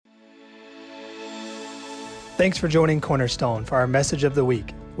Thanks for joining Cornerstone for our message of the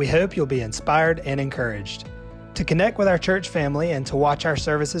week. We hope you'll be inspired and encouraged. To connect with our church family and to watch our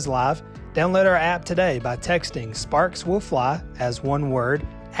services live, download our app today by texting Sparks Will Fly as one word,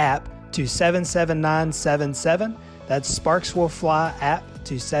 app, to 77977. That's Sparks Will Fly app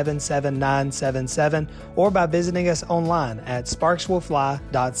to 77977, or by visiting us online at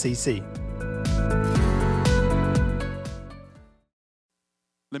sparkswillfly.cc.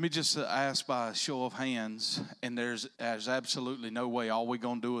 Let me just ask by a show of hands, and there's absolutely no way. All we're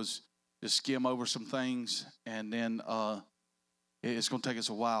going to do is just skim over some things, and then it's going to take us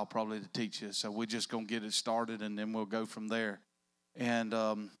a while probably to teach this. So we're just going to get it started, and then we'll go from there. And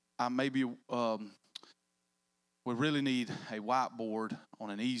we really need a whiteboard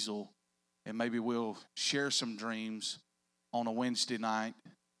on an easel, and maybe we'll share some dreams on a Wednesday night,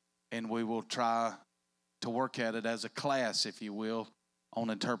 and we will try to work at it as a class, if you will, on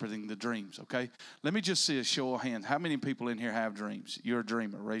interpreting the dreams, okay? Let me just see a show of hands. How many people in here have dreams? You're a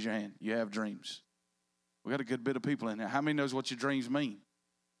dreamer. Raise your hand. You have dreams. We got a good bit of people in here. How many knows what your dreams mean?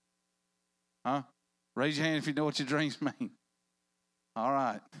 Huh? Raise your hand if you know what your dreams mean. All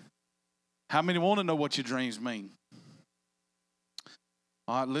right. How many want to know what your dreams mean?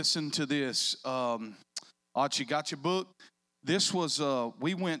 All right, listen to this. Archie, got your book? This was,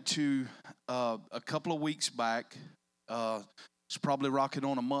 we went to a couple of weeks back. It's probably rocking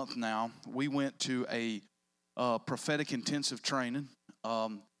on a month now. We went to a prophetic intensive training.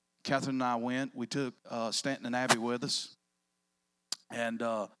 Catherine and I went. We took Stanton and Abby with us, and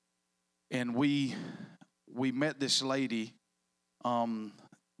we met this lady.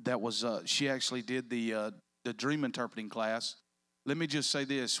 That was she actually did the dream interpreting class. Let me just say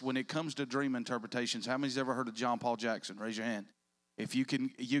this: when it comes to dream interpretations, how many's ever heard of John Paul Jackson? Raise your hand. If you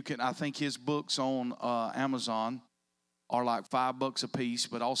can. I think his books on Amazon are like $5 a piece,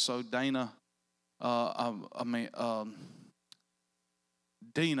 but also Dina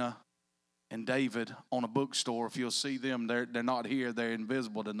and David on a bookstore. If you'll see them, they're not here; they're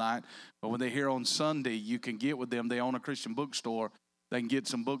invisible tonight. But when they're here on Sunday, you can get with them. They own a Christian bookstore; they can get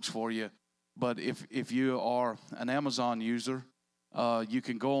some books for you. But if you are an Amazon user, you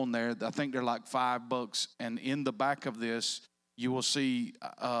can go on there. I think they're like $5, and in the back of this, you will see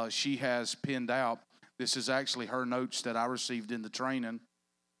she has pinned out. This is actually her notes that I received in the training,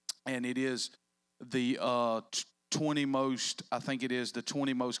 and it is the 20 most, I think it is the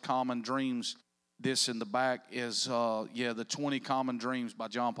 20 most common dreams. This in the back is, the 20 common dreams by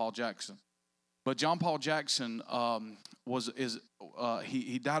John Paul Jackson. But John Paul Jackson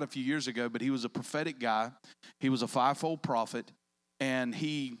he died a few years ago, but he was a prophetic guy. He was a fivefold prophet, and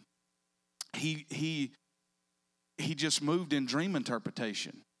he just moved in dream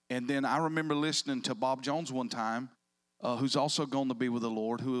interpretation. And then I remember listening to Bob Jones one time, who's also going to be with the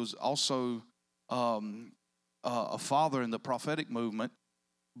Lord, who is also a father in the prophetic movement.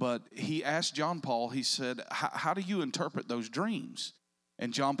 But he asked John Paul, he said, how do you interpret those dreams?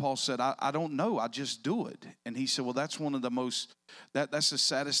 And John Paul said, I don't know, I just do it. And he said, well, that's one of the most, that's the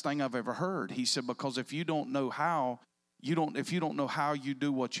saddest thing I've ever heard. He said, because if you don't know how, if you don't know how you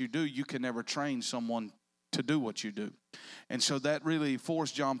do what you do, you can never train someone to do what you do. And so that really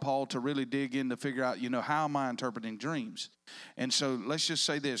forced John Paul to really dig in to figure out, how am I interpreting dreams? And so let's just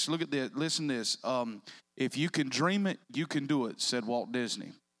say this. Look at this. Listen to this. If you can dream it, you can do it, said Walt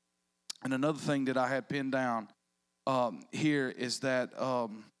Disney. And another thing that I had pinned down here is that,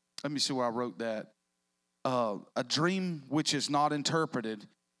 let me see where I wrote that. A dream which is not interpreted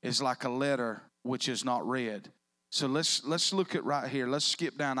is like a letter which is not read. So let's look at right here. Let's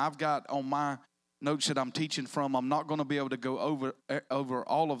skip down. I've got on my notes that I'm teaching from. I'm not going to be able to go over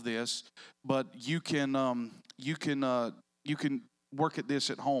all of this, but you can work at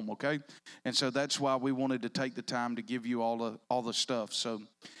this at home, okay? And so that's why we wanted to take the time to give you all the stuff. So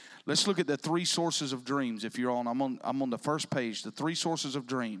let's look at the three sources of dreams. If you're I'm on the first page. The three sources of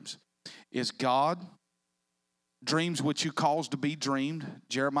dreams is God, dreams which you cause to be dreamed,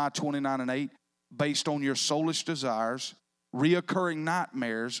 Jeremiah 29:8, based on your soulish desires, reoccurring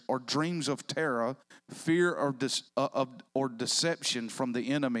nightmares or dreams of terror, fear or deception from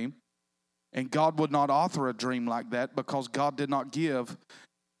the enemy. And God would not author a dream like that because God did not give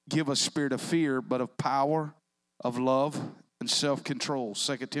a spirit of fear, but of power, of love, and self-control.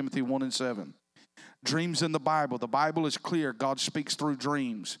 2 Timothy 1:7. Dreams in the Bible. The Bible is clear. God speaks through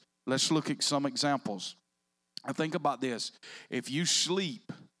dreams. Let's look at some examples. I think about this. If you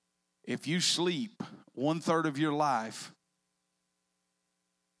sleep 1/3 of your life,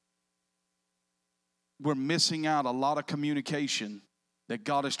 we're missing out a lot of communication that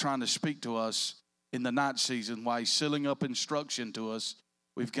God is trying to speak to us in the night season while He's sealing up instruction to us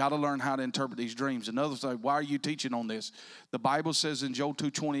We've got to learn how to interpret these dreams. And others say, why are you teaching on this? The Bible says in Joel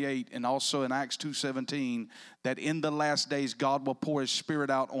 2:28 and also in Acts 2:17 that in the last days God will pour his Spirit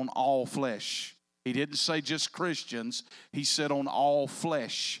out on all flesh. He didn't say just Christians. He said on all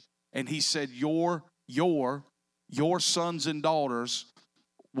flesh. And he said your sons and daughters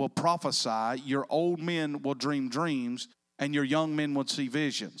will prophesy, your old men will dream dreams, and your young men will see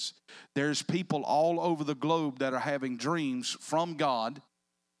visions. There's people all over the globe that are having dreams from God.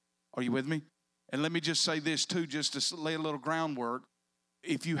 Are you with me? And let me just say this too, just to lay a little groundwork.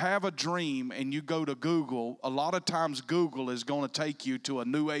 If you have a dream and you go to Google, a lot of times Google is going to take you to a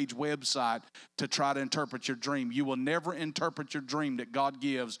New Age website to try to interpret your dream. You will never interpret your dream that God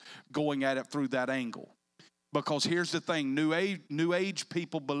gives going at it through that angle. Because here's the thing, New Age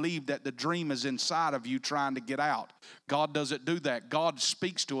people believe that the dream is inside of you trying to get out. God doesn't do that. God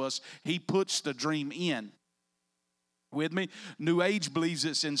speaks to us. He puts the dream in. With me? New Age believes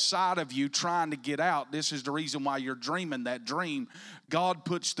it's inside of you trying to get out. This is the reason why you're dreaming that dream. God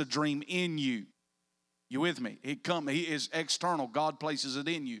puts the dream in you. You with me? He is external. God places it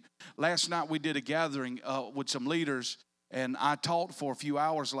in you. Last night we did a gathering with some leaders, and I taught for a few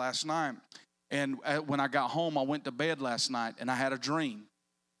hours last night. And when I got home, I went to bed last night, and I had a dream.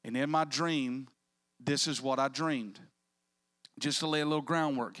 And in my dream, this is what I dreamed. Just to lay a little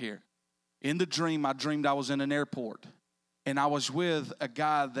groundwork here. In the dream, I dreamed I was in an airport. And I was with a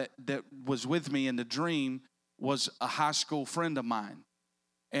guy that was with me in the dream, was a high school friend of mine.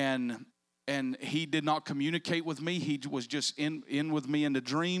 And he did not communicate with me. He was just in with me in the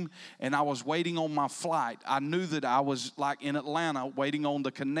dream. And I was waiting on my flight. I knew that I was like in Atlanta waiting on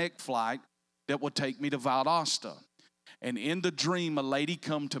the Connect flight that would take me to Valdosta. And in the dream, a lady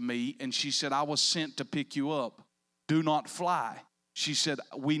come to me and she said, I was sent to pick you up. Do not fly. She said,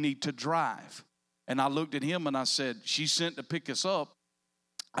 we need to drive. And I looked at him and I said, she's sent to pick us up.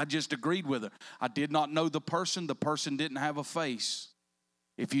 I just agreed with her. I did not know the person. The person didn't have a face.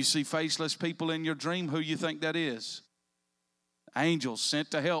 If you see faceless people in your dream, who you think that is? Angels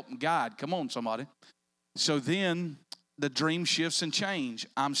sent to help and guide. Come on, somebody. So then the dream shifts and change.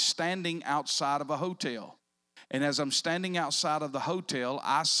 I'm standing outside of a hotel. And as I'm standing outside of the hotel,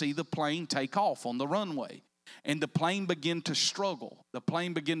 I see the plane take off on the runway. And the plane began to struggle. The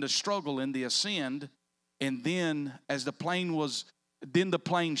plane began to struggle in the ascend. And then as the plane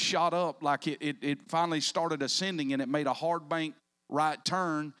shot up like it finally started ascending, and it made a hard bank right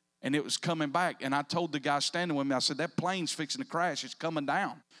turn, and it was coming back. And I told the guy standing with me, I said, that plane's fixing to crash. It's coming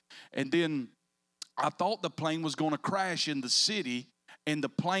down. And then I thought the plane was going to crash in the city, and the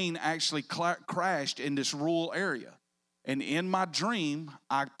plane actually crashed in this rural area. And in my dream,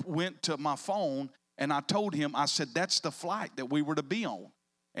 I went to my phone, and I told him, I said, that's the flight that we were to be on.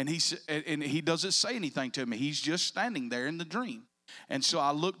 And he doesn't say anything to me. He's just standing there in the dream. And so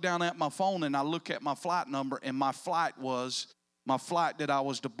I look down at my phone, and I look at my flight number, and my flight that I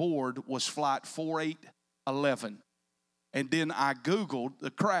was to board was flight 4811. And then I Googled the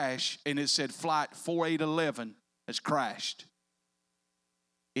crash, and it said flight 4811 has crashed.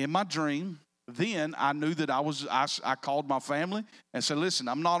 In my dream, then I knew that I called my family and said, listen,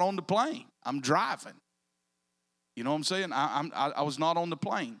 I'm not on the plane. I'm driving. You know what I'm saying? I was not on the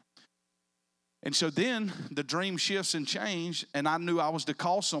plane. And so then the dream shifts and change, and I knew I was to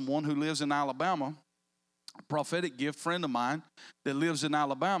call someone who lives in Alabama, a prophetic gift friend of mine that lives in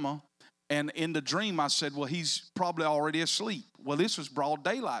Alabama. And in the dream, I said, well, he's probably already asleep. Well, this was broad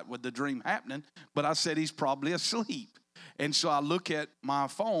daylight with the dream happening, but I said he's probably asleep. And so I look at my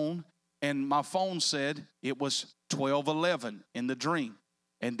phone, and my phone said it was 12:11 in the dream.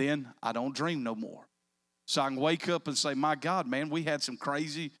 And then I don't dream no more. So I can wake up and say, my God, man, I had some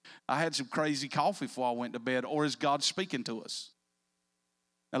crazy coffee before I went to bed. Or is God speaking to us?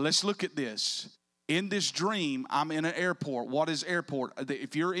 Now let's look at this. In this dream, I'm in an airport. What is airport?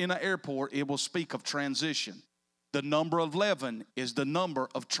 If you're in an airport, it will speak of transition. The number 11 is the number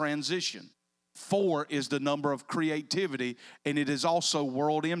of transition. 4 is the number of creativity, and it is also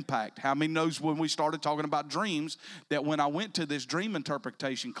world impact. How many knows when we started talking about dreams that when I went to this dream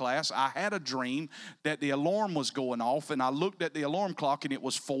interpretation class, I had a dream that the alarm was going off, and I looked at the alarm clock, and it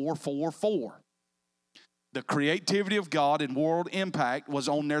was 444. The creativity of God and world impact was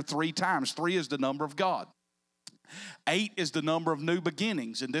on there 3 times. 3 is the number of God. 8 is the number of new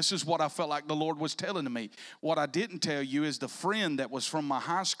beginnings. And this is what I felt like the Lord was telling me. What I didn't tell you is the friend that was from my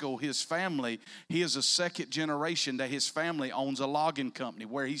high school, his family, he is a second generation that his family owns a logging company.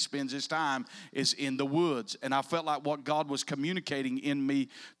 Where he spends his time is in the woods. And I felt like what God was communicating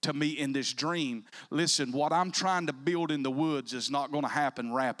to me in this dream. Listen, what I'm trying to build in the woods is not going to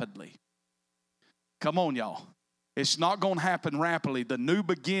happen rapidly. Come on, y'all. It's not going to happen rapidly. The new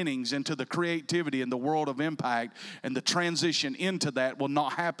beginnings into the creativity in the world of impact and the transition into that will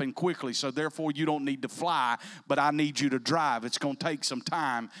not happen quickly. So therefore, you don't need to fly, but I need you to drive. It's going to take some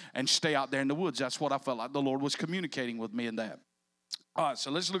time and stay out there in the woods. That's what I felt like the Lord was communicating with me in that. All right,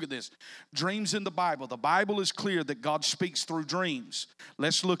 so let's look at this. Dreams in the Bible. The Bible is clear that God speaks through dreams.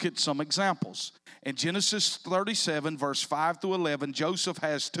 Let's look at some examples. In Genesis 37, verse 5 through 11, Joseph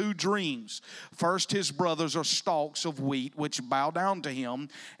has two dreams. First, his brothers are stalks of wheat which bow down to him,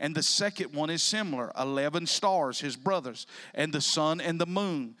 and the second one is similar. 11 stars, his brothers, and the sun and the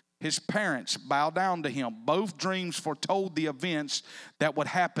moon, his parents, bow down to him. Both dreams foretold the events that would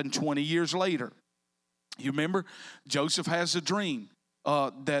happen 20 years later. You remember, Joseph has a dream.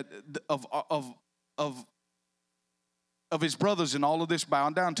 That of his brothers and all of this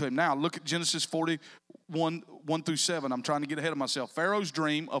bowing down to him. Now look at Genesis 41, 1 through 7. I'm trying to get ahead of myself. Pharaoh's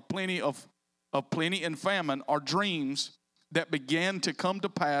dream of plenty and famine are dreams that began to come to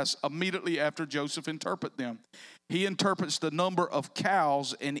pass immediately after Joseph interpreted them. He interprets the number of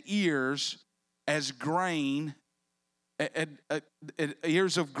cows and ears as grain,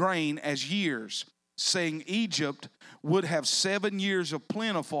 ears of grain as years, saying Egypt would have 7 years of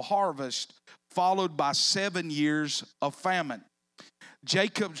plentiful harvest, followed by 7 years of famine.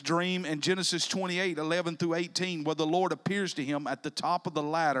 Jacob's dream in Genesis 28, 11 through 18, where the Lord appears to him at the top of the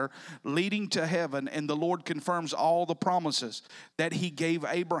ladder leading to heaven, and the Lord confirms all the promises that he gave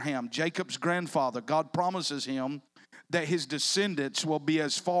Abraham, Jacob's grandfather. God promises him that his descendants will be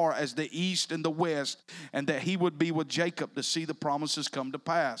as far as the east and the west, and that he would be with Jacob to see the promises come to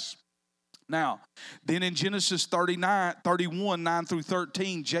pass. Now, then in Genesis 31, 9 through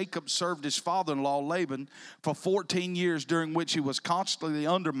 13, Jacob served his father-in-law Laban for 14 years, during which he was constantly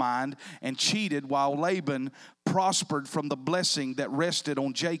undermined and cheated, while Laban prospered from the blessing that rested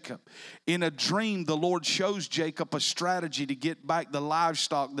on Jacob. In a dream, the Lord shows Jacob a strategy to get back the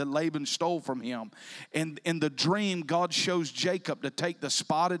livestock that Laban stole from him. And in the dream, God shows Jacob to take the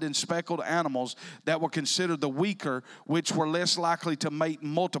spotted and speckled animals that were considered the weaker, which were less likely to mate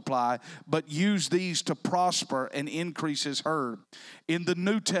and multiply, but use these to prosper and increase his herd. In the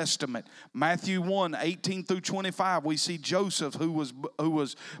New Testament, Matthew 1, 18 through 25, we see Joseph who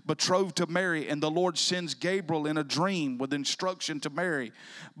was betrothed to Mary, and the Lord sends Gabriel in a dream with instruction to Mary,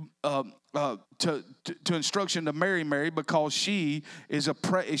 to instruction to marry Mary, because she's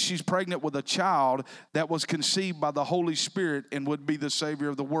pregnant with a child that was conceived by the Holy Spirit and would be the Savior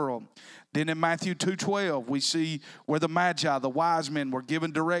of the world. Then in Matthew 2:12, we see where the Magi, the wise men, were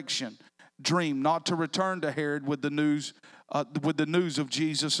given direction, dream, not to return to Herod with the news of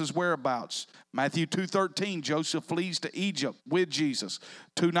Jesus' whereabouts. Matthew 2:13, Joseph flees to Egypt with Jesus.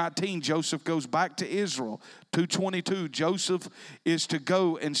 2:19, Joseph goes back to Israel. 2:22, Joseph is to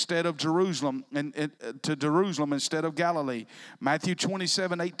go instead of Jerusalem, to Jerusalem instead of Galilee. Matthew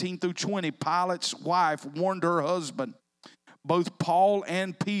 27, 18 through 20, Pilate's wife warned her husband. Both Paul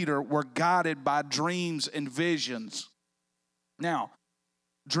and Peter were guided by dreams and visions. Now,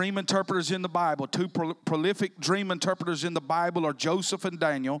 dream interpreters in the Bible. Two prolific dream interpreters in the Bible are Joseph and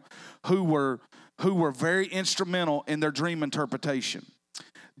Daniel, who were very instrumental in their dream interpretation.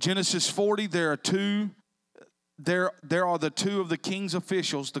 Genesis 40, there are the two of the king's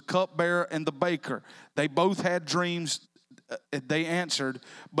officials, the cupbearer and the baker. They both had dreams, they answered,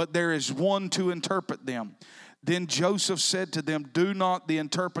 but there is one to interpret them. Then Joseph said to them, "Do not the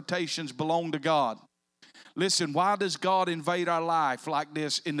interpretations belong to God?" Listen, why does God invade our life like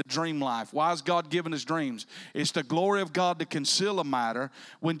this in the dream life? Why is God giving us dreams? It's the glory of God to conceal a matter.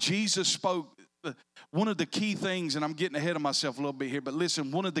 When Jesus spoke, one of the key things, and I'm getting ahead of myself a little bit here, but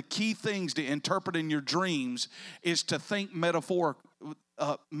listen, one of the key things to interpret in your dreams is to think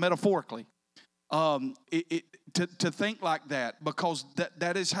metaphorically. To think like that, because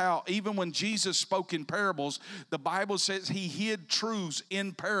that is how, even when Jesus spoke in parables, the Bible says he hid truths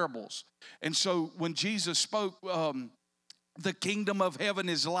in parables. And so when Jesus spoke, the kingdom of heaven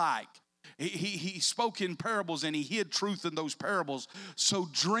is like, he spoke in parables and he hid truth in those parables. So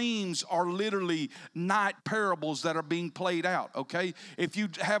dreams are literally night parables that are being played out, okay? If you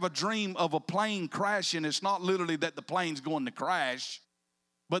have a dream of a plane crashing, it's not literally that the plane's going to crash.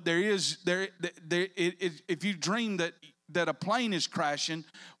 But if you dream that a plane is crashing,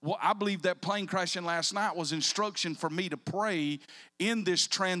 well, I believe that plane crashing last night was instruction for me to pray in this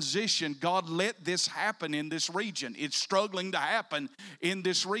transition. God, let this happen in this region. It's struggling to happen in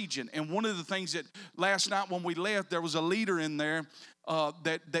this region. And one of the things that last night when we left, there was a leader in there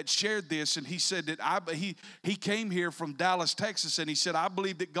that shared this, and he said that he came here from Dallas, Texas, and he said, I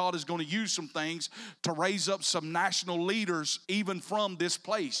believe that God is going to use some things to raise up some national leaders even from this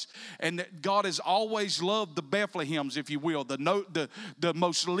place, and that God has always loved the Bethlehems, if you will, the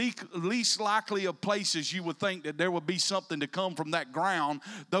most least likely of places you would think that there would be something to come from that ground.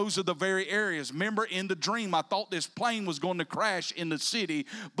 Those are the very areas. Remember, in the dream, I thought this plane was going to crash in the city,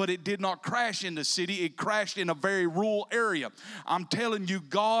 but it did not crash in the city. It crashed in a very rural area. I'm telling you,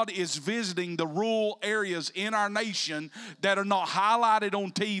 God is visiting the rural areas in our nation that are not highlighted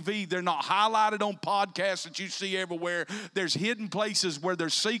on TV. They're not highlighted on podcasts that you see everywhere. There's hidden places where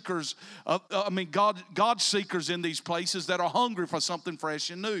there's seekers, God seekers in these places that are hungry for something fresh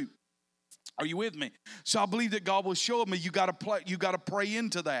and new. Are you with me? So I believe that God will show me you got to pray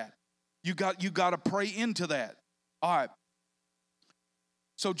into that. You got to pray into that. All right.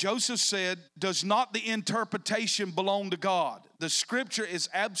 So Joseph said, does not the interpretation belong to God? The scripture is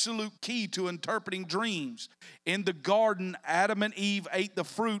absolute key to interpreting dreams. In the garden, Adam and Eve ate the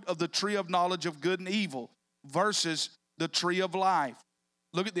fruit of the tree of knowledge of good and evil versus the tree of life.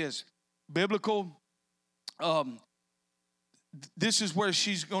 Look at this. Biblical, this is where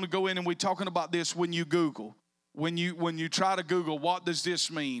she's going to go in, and we're talking about this when you Google. When you try to Google, what does this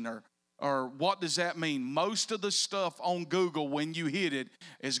mean? Or what does that mean? Most of the stuff on Google, when you hit it,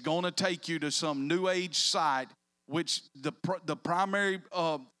 is going to take you to some new age site, which the primary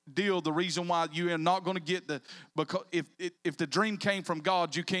deal, the reason why you are not going to get because if the dream came from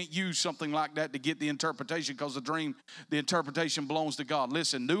God, you can't use something like that to get the interpretation, because the interpretation belongs to God.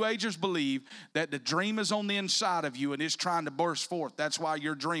 Listen, New Agers believe that the dream is on the inside of you and it's trying to burst forth. That's why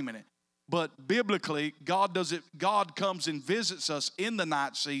you're dreaming it. But biblically, God does it. God comes and visits us in the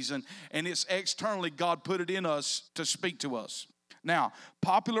night season, and it's externally God put it in us to speak to us. Now,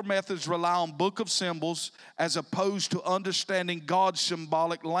 popular methods rely on book of symbols as opposed to understanding God's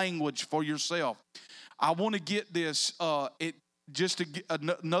symbolic language for yourself. I want to get this. Just to get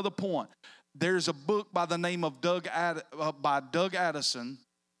another point. There's a book by the name of Doug Addison.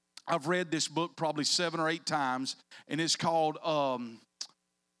 I've read this book probably 7 or 8 times, and it's called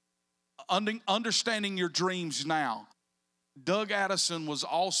Understanding Your Dreams Now. Doug Addison was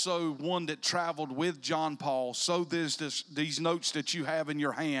also one that traveled with John Paul. So there's these notes that you have in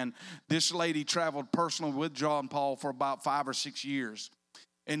your hand. This lady traveled personally with John Paul for about 5 or 6 years.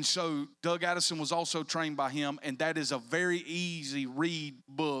 And so Doug Addison was also trained by him, and that is a very easy read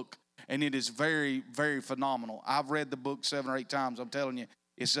book, and it is very, very phenomenal. I've read the book 7 or 8 times. I'm telling you,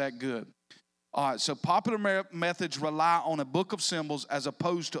 it's that good. All right, so popular methods rely on a book of symbols as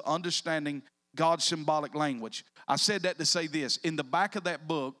opposed to understanding God's symbolic language. I said that to say this. In the back of that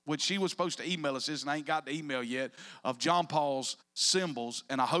book, which she was supposed to email us this, and I ain't got the email yet, of John Paul's symbols,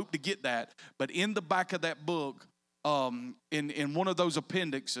 and I hope to get that. But in the back of that book, in one of those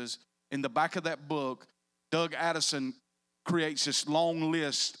appendixes, in the back of that book, Doug Addison creates this long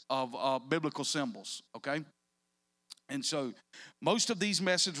list of biblical symbols, okay? And so most of these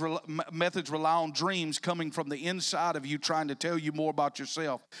methods rely on dreams coming from the inside of you, trying to tell you more about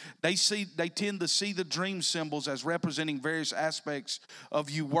yourself. They tend to see the dream symbols as representing various aspects of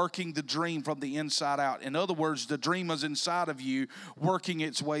you working the dream from the inside out. In other words, the dream is inside of you working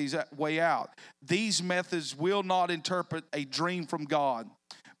its way out. These methods will not interpret a dream from God.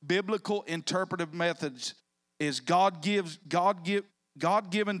 Biblical interpretive methods is God-given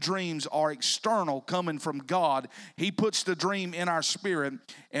dreams are external, coming from God. He puts the dream in our spirit,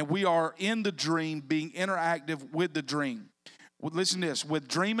 and we are in the dream, being interactive with the dream. Listen to this. With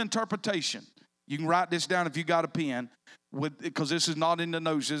dream interpretation, you can write this down if you got a pen, because this is not in the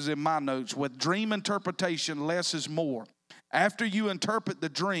notes, this is in my notes. With dream interpretation, less is more. After you interpret the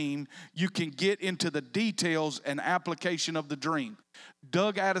dream, you can get into the details and application of the dream.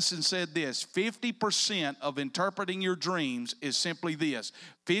 Doug Addison said this: 50% of interpreting your dreams is simply this.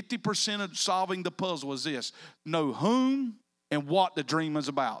 50% of solving the puzzle is this: know whom and what the dream is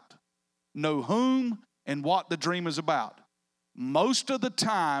about. Know whom and what the dream is about. Most of the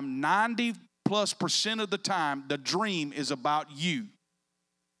time, 90+% of the time, the dream is about you.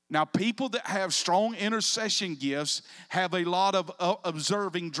 Now, people that have strong intercession gifts have a lot of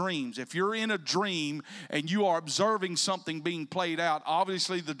observing dreams. If you're in a dream and you are observing something being played out,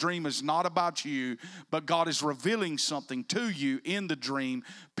 obviously the dream is not about you, but God is revealing something to you in the dream.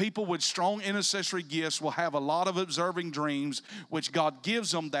 People with strong intercessory gifts will have a lot of observing dreams, which God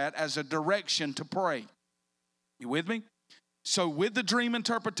gives them that as a direction to pray. You with me? So with the dream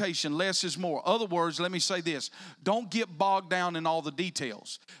interpretation, less is more. Other words, let me say this. Don't get bogged down in all the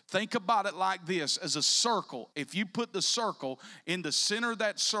details. Think about it like this, as a circle. If you put the circle in the center of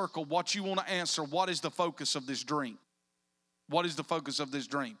that circle, what you want to answer, what is the focus of this dream? What is the focus of this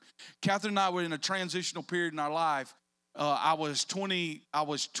dream? Catherine and I were in a transitional period in our life. I was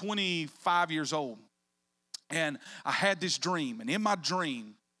 25 years old, and I had this dream. And in my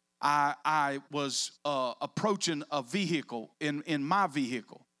dream, I was approaching a vehicle in my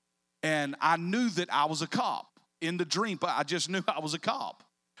vehicle, and I knew that I was a cop in the dream. But I just knew I was a cop.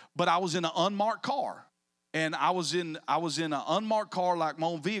 But I was in an unmarked car, and I was in an unmarked car like my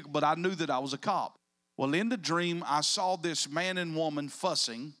own vehicle. But I knew that I was a cop. Well, in the dream, I saw this man and woman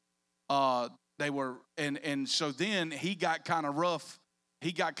fussing. They were, and so then he got kind of rough.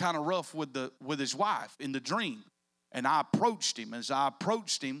 He got kind of rough with his wife in the dream, and I approached him. As I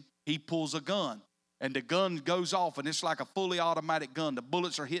approached him, he pulls a gun, and the gun goes off, and it's like a fully automatic gun. The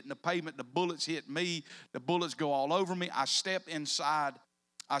bullets are hitting the pavement. The bullets hit me. The bullets go all over me. I step inside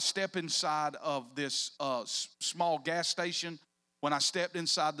of this small gas station. When I stepped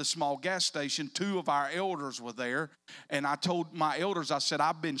inside the small gas station, 2 of our elders were there, and I told my elders, I said,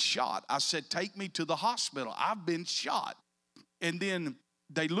 I've been shot. I said, take me to the hospital. I've been shot. And then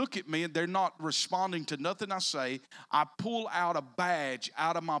they look at me, and they're not responding to nothing I say. I pull out a badge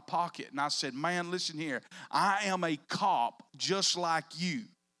out of my pocket, and I said, man, listen here. I am a cop just like you.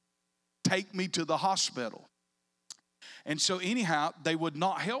 Take me to the hospital. And so anyhow, they would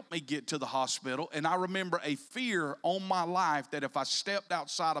not help me get to the hospital. And I remember a fear on my life that if I stepped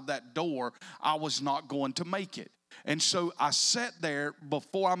outside of that door, I was not going to make it. And so I sat there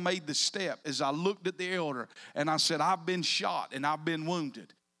before I made the step as I looked at the elder, and I said, I've been shot and I've been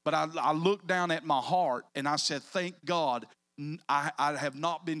wounded. But I looked down at my heart, and I said, thank God I have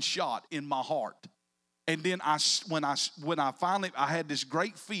not been shot in my heart. And then when I finally had this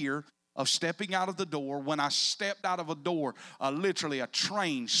great fear of stepping out of the door. When I stepped out of a door, literally a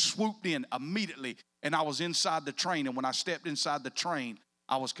train swooped in immediately, and I was inside the train. And when I stepped inside the train,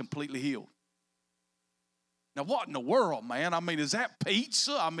 I was completely healed. Now, what in the world, man? I mean, is that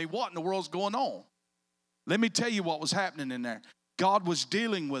pizza? I mean, what in the world's going on? Let me tell you what was happening in there. God was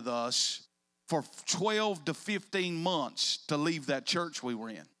dealing with us for 12 to 15 months to leave that church we were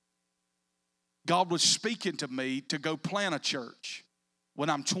in. God was speaking to me to go plant a church when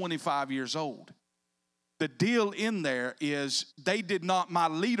I'm 25 years old. The deal in there is my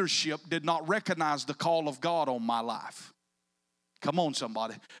leadership did not recognize the call of God on my life. Come on,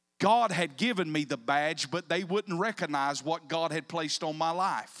 somebody. God had given me the badge, but they wouldn't recognize what God had placed on my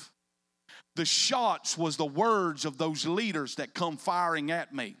life. The shots was the words of those leaders that come firing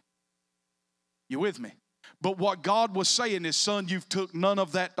at me. You with me? But what God was saying is, son, you've took none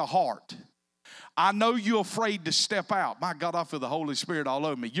of that to heart. I know you're afraid to step out. My God, I feel the Holy Spirit all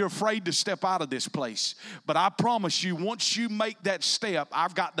over me. You're afraid to step out of this place. But I promise you, once you make that step,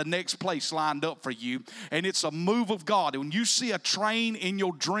 I've got the next place lined up for you. And it's a move of God. And when you see a train in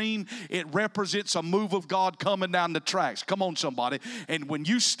your dream, it represents a move of God coming down the tracks. Come on, somebody. And when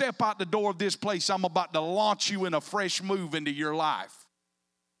you step out the door of this place, I'm about to launch you in a fresh move into your life.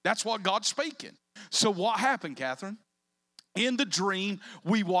 That's what God's speaking. So what happened, Catherine? In the dream,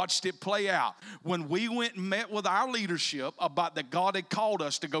 we watched it play out. When we went and met with our leadership about that God had called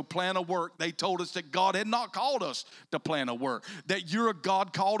us to go plan a work, they told us that God had not called us to plan a work, that you're a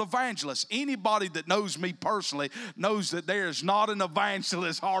God-called evangelist. Anybody that knows me personally knows that there is not an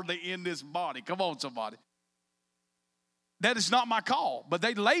evangelist hardly in this body. Come on, somebody. That is not my call. But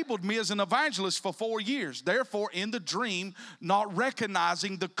they labeled me as an evangelist for 4 years. Therefore, in the dream, not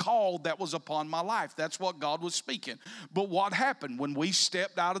recognizing the call that was upon my life. That's what God was speaking. But what happened? When we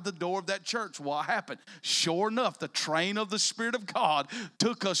stepped out of the door of that church, what happened? Sure enough, the train of the Spirit of God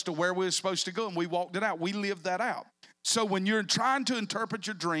took us to where we were supposed to go, and we walked it out. We lived that out. So when you're trying to interpret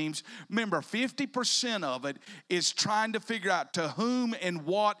your dreams, remember 50% of it is trying to figure out to whom and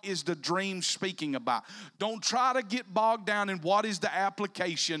what is the dream speaking about. Don't try to get bogged down in what is the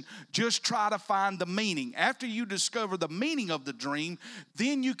application. Just try to find the meaning. After you discover the meaning of the dream,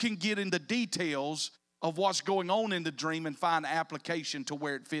 then you can get in the details of what's going on in the dream and find application to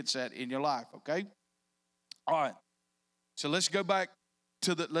where it fits at in your life, okay? All right. So let's go back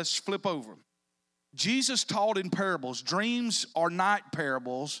to let's flip over. Jesus taught in parables. Dreams are night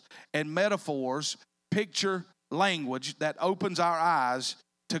parables and metaphors, picture language that opens our eyes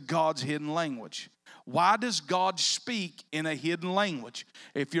to God's hidden language. Why does God speak in a hidden language?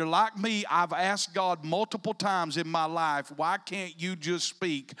 If you're like me, I've asked God multiple times in my life, why can't you just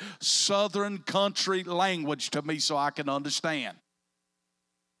speak southern country language to me so I can understand?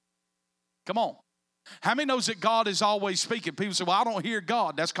 Come on. How many knows that God is always speaking? People say, well, I don't hear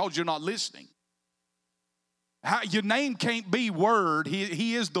God. That's because you're not listening. Your name can't be Word.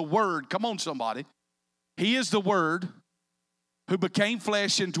 He is the Word. Come on, somebody. He is the Word. who became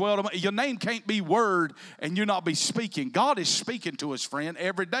flesh and dwelt among. Your name can't be Word and you not be speaking. God is speaking to us, friend,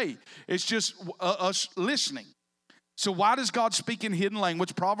 every day. It's just us listening. So why does God speak in hidden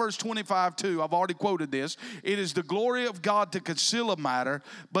language? Proverbs 25:2, I've already quoted this. It is the glory of God to conceal a matter,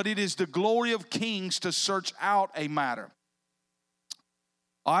 but it is the glory of kings to search out a matter.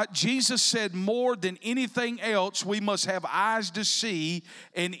 All right, Jesus said more than anything else, we must have eyes to see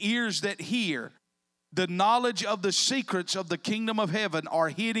and ears that hear. The knowledge of the secrets of the kingdom of heaven are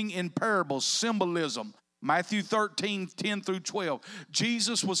hidden in parables, symbolism. Matthew 13:10-12.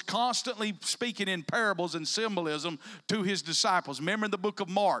 Jesus was constantly speaking in parables and symbolism to his disciples. Remember in the book of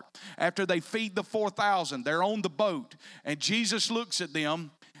Mark, after they feed the 4,000, they're on the boat, and Jesus looks at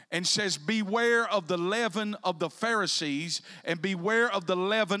them and says, beware of the leaven of the Pharisees and beware of the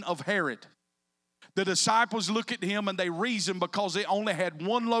leaven of Herod. The disciples look at him and they reason because they only had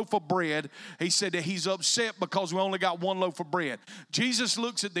one loaf of bread. He said that he's upset because we only got one loaf of bread. Jesus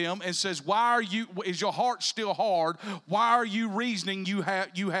looks at them and says, is your heart still hard? Why are you reasoning you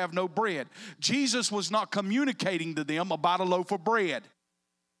have no bread? Jesus was not communicating to them about a loaf of bread.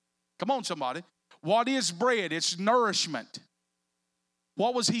 Come on, somebody. What is bread? It's nourishment.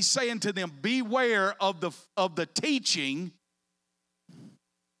 What was he saying to them? Beware of the teaching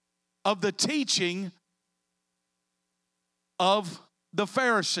of the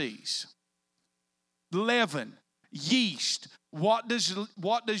Pharisees. Leaven, yeast. What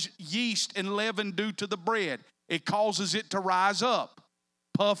does yeast and leaven do to the bread? It causes it to rise up,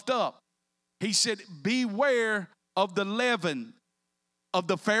 puffed up. He said, beware of the leaven of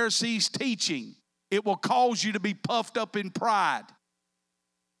the Pharisees' teaching. It will cause you to be puffed up in pride.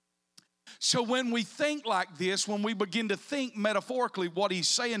 So when we think like this, when we begin to think metaphorically what he's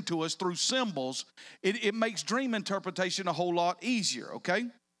saying to us through symbols, it makes dream interpretation a whole lot easier, okay?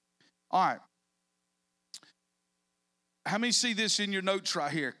 All right. How many see this in your notes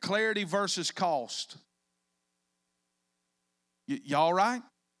right here? Clarity versus cost. Y'all all right?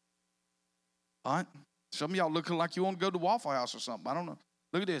 All right. Some of y'all looking like you want to go to Waffle House or something. I don't know.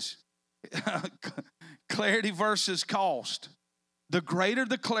 Look at this. Clarity versus cost. The greater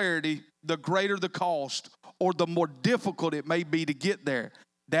the clarity, the greater the cost, or the more difficult it may be to get there.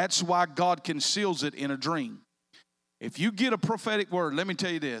 That's why God conceals it in a dream. If you get a prophetic word, let me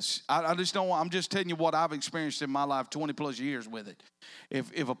tell you this. I'm just telling you what I've experienced in my life, 20 plus years with it.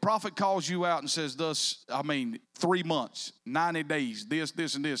 If a prophet calls you out and says 3 months, 90 days,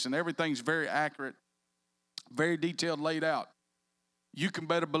 this, and this, and everything's very accurate, very detailed, laid out, you can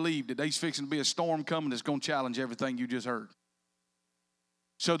better believe that there's fixing to be a storm coming that's going to challenge everything you just heard.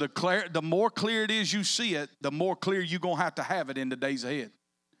 So the more clear it is you see it, the more clear you're going to have it in the days ahead.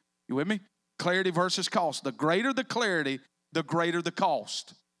 You with me? Clarity versus cost. The greater the clarity, the greater the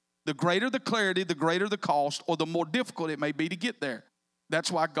cost. The greater the clarity, the greater the cost, or the more difficult it may be to get there.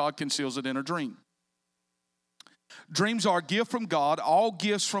 That's why God conceals it in a dream. Dreams are a gift from God. All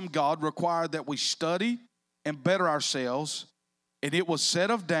gifts from God require that we study and better ourselves. And it was said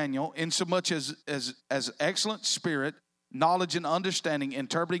of Daniel, insomuch as excellent spirit, knowledge and understanding,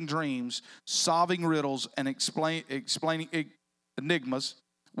 interpreting dreams, solving riddles, and explaining enigmas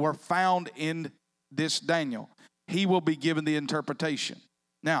were found in this Daniel. He will be given the interpretation.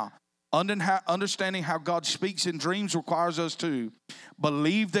 Now, understanding how God speaks in dreams requires us to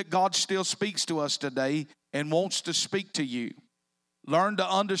believe that God still speaks to us today and wants to speak to you. Learn to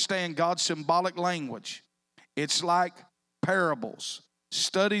understand God's symbolic language. It's like parables.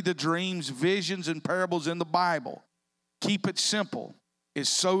 Study the dreams, visions, and parables in the Bible. Keep it simple. It's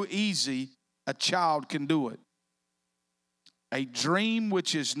so easy, a child can do it. A dream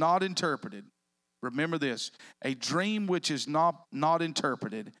which is not interpreted, remember this, a dream which is not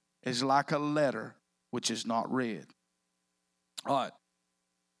interpreted is like a letter which is not read. All right.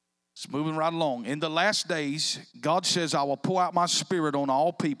 It's moving right along. In the last days, God says, I will pour out my spirit on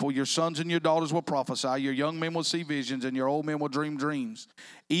all people. Your sons and your daughters will prophesy. Your young men will see visions, and your old men will dream dreams.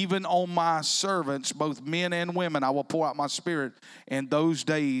 Even on my servants, both men and women, I will pour out my spirit in those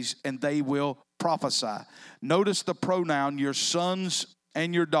days, and they will prophesy. Notice the pronoun, your sons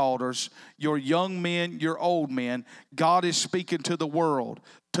and your daughters, your young men, your old men. God is speaking to the world,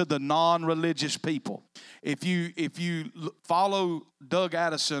 to the non-religious people. If you follow Doug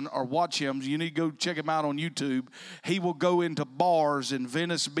Addison or watch him, you need to go check him out on YouTube. He will go into bars in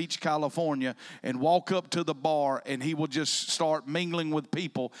Venice Beach, California, and walk up to the bar, and he will just start mingling with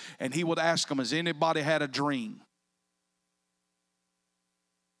people, and he would ask them, has anybody had a dream?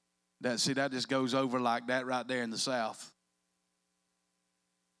 That just goes over like that right there in the South.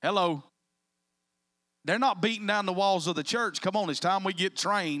 Hello. They're not beating down the walls of the church. Come on, it's time we get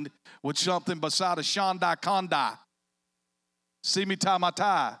trained with something beside a Shandai Kandai. See me tie my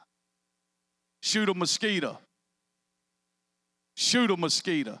tie. Shoot a mosquito. Shoot a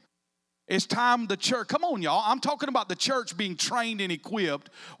mosquito. It's time the church, come on y'all, I'm talking about the church being trained and equipped,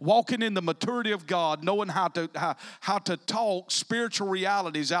 walking in the maturity of God, knowing how to talk spiritual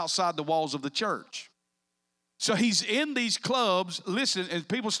realities outside the walls of the church. So he's in these clubs, listen, and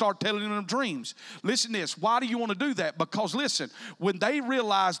people start telling him dreams. Listen to this. Why do you want to do that? Because listen, when they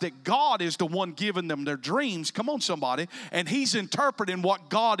realize that God is the one giving them their dreams, come on somebody, and he's interpreting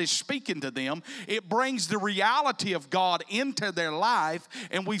what God is speaking to them, it brings the reality of God into their life.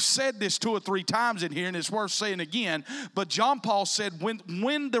 And we've said this 2 or 3 times in here, and it's worth saying again. But John Paul said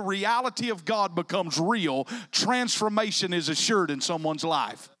when the reality of God becomes real, transformation is assured in someone's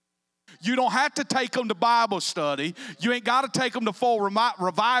life. You don't have to take them to Bible study. You ain't got to take them to full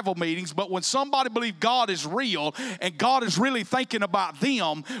revival meetings. But when somebody believes God is real and God is really thinking about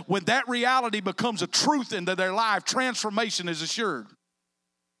them, when that reality becomes a truth into their life, transformation is assured.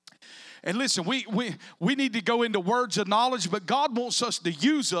 And listen, we need to go into words of knowledge, but God wants us to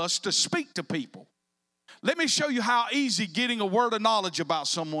use us to speak to people. Let me show you how easy getting a word of knowledge about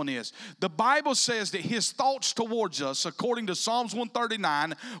someone is. The Bible says that his thoughts towards us, according to Psalms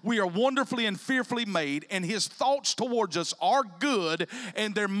 139, we are wonderfully and fearfully made, and his thoughts towards us are good,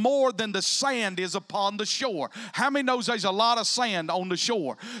 and they're more than the sand is upon the shore. How many knows there's a lot of sand on the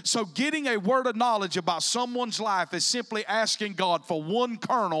shore? So getting a word of knowledge about someone's life is simply asking God for one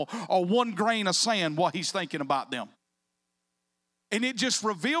kernel or one grain of sand what he's thinking about them. And it just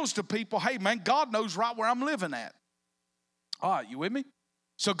reveals to people, hey, man, God knows right where I'm living at. All right, you with me?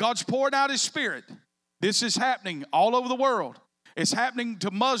 So God's pouring out his Spirit. This is happening all over the world. It's happening to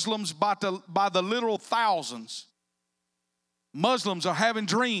Muslims by the literal thousands. Muslims are having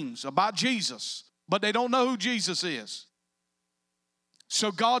dreams about Jesus, but they don't know who Jesus is.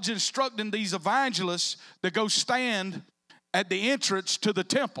 So God's instructing these evangelists to go stand at the entrance to the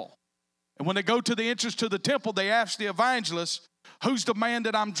temple. And when they go to the entrance to the temple, they ask the evangelist, who's the man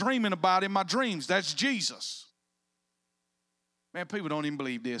that I'm dreaming about in my dreams? That's Jesus. Man, people don't even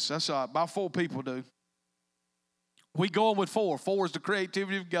believe this. That's all right. About 4 people do. We going with 4. 4 is the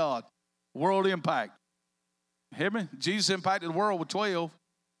creativity of God. World impact. Hear me? Jesus impacted the world with 12.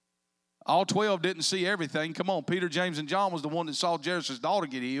 All 12 didn't see everything. Come on, Peter, James, and John was the one that saw Jairus' daughter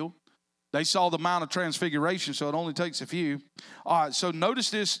get healed. They saw the Mount of Transfiguration, so it only takes a few. All right, so notice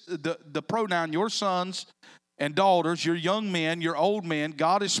this, the pronoun, your sons and daughters, your young men, your old men.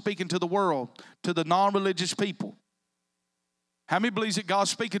 God is speaking to the world, to the non-religious people. How many believes that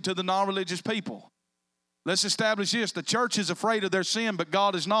God's speaking to the non-religious people? Let's establish this. The church is afraid of their sin, but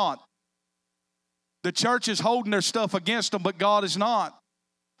God is not. The church is holding their stuff against them, but God is not.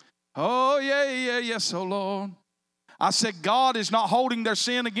 Oh, yeah, yes, oh Lord. I said God is not holding their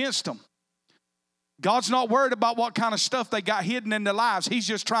sin against them. God's not worried about what kind of stuff they got hidden in their lives. He's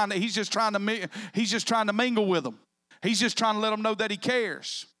just trying to mingle with them. He's just trying to let them know that he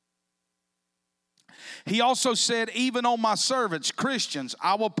cares. He also said, even on my servants, Christians,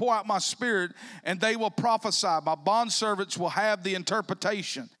 I will pour out my Spirit and they will prophesy. My bondservants will have the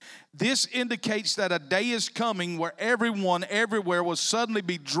interpretation. This indicates that a day is coming where everyone everywhere will suddenly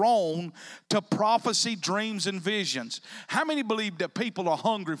be drawn to prophecy, dreams, and visions. How many believe that people are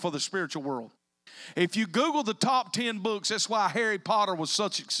hungry for the spiritual world? If you Google the top 10 books, that's why Harry Potter was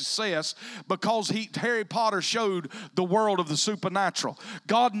such a success, because Harry Potter showed the world of the supernatural.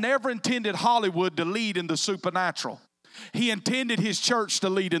 God never intended Hollywood to lead in the supernatural. He intended his church to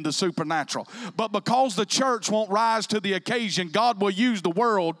lead in the supernatural. But because the church won't rise to the occasion, God will use the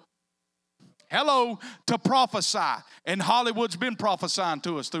world, to prophesy. And Hollywood's been prophesying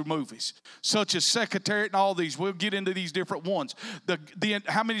to us through movies, such as Secretariat and all these. We'll get into these different ones.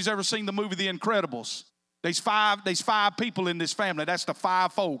 How many's ever seen the movie The Incredibles? There's five people in this family. That's the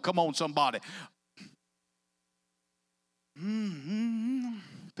fivefold. Come on, somebody.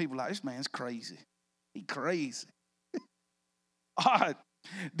 People like, this man's crazy. He crazy. All right.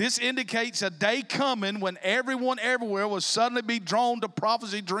 This indicates a day coming when everyone everywhere will suddenly be drawn to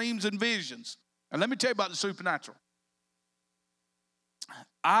prophecy, dreams, and visions. And let me tell you about the supernatural.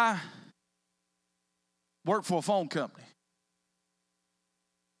 I worked for a phone company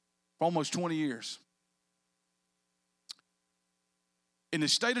for almost 20 years. In the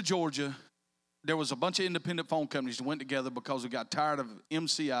state of Georgia, there was a bunch of independent phone companies that went together because we got tired of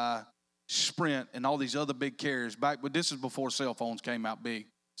MCI, Sprint, and all these other big carriers. This is before cell phones came out big.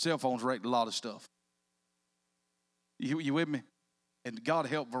 Cell phones wrecked a lot of stuff. You with me? And God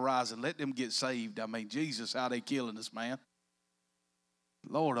help Verizon. Let them get saved. I mean, Jesus, how they killing us, man.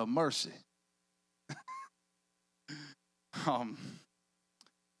 Lord of mercy. All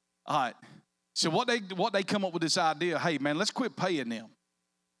right. So what they come up with this idea, hey man, let's quit paying them.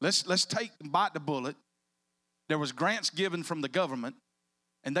 Let's bite the bullet. There was grants given from the government,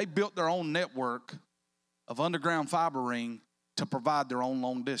 and they built their own network of underground fiber ring to provide their own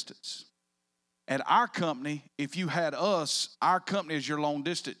long distance. At our company, if you had our company as your long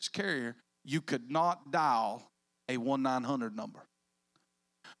distance carrier, you could not dial a 1-900 number.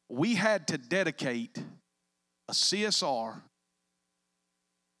 We had to dedicate a CSR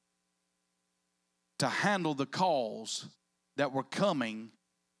to handle the calls that were coming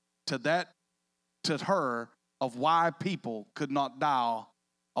to her of why people could not dial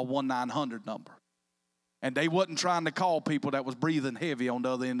a 1-900 number. And they wasn't trying to call people that was breathing heavy on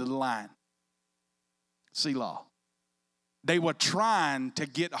the other end of the line. Selah. They were trying to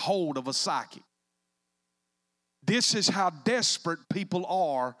get hold of a psychic. This is how desperate people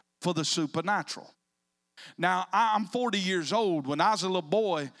are for the supernatural. Now, I'm 40 years old. When I was a little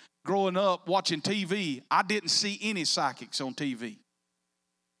boy growing up watching TV, I didn't see any psychics on TV.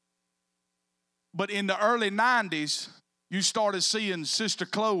 But in the early 90s, you started seeing Sister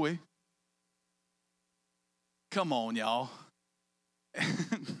Chloe. Come on, y'all.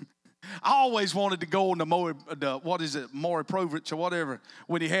 I always wanted to go on the Maury Povich or whatever,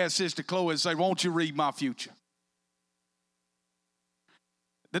 when he had Sister Chloe and say, won't you read my future?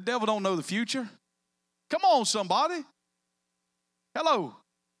 The devil don't know the future. Come on, somebody. Hello.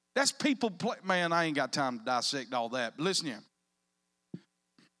 That's people man, I ain't got time to dissect all that. But listen here.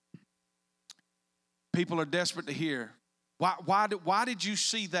 People are desperate to hear. Why did you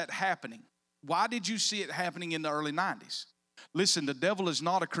see that happening? Why did you see it happening in the early 90s? Listen, the devil is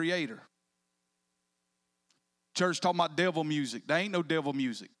not a creator. Church talking about devil music. There ain't no devil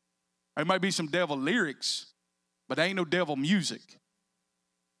music. There might be some devil lyrics, but there ain't no devil music.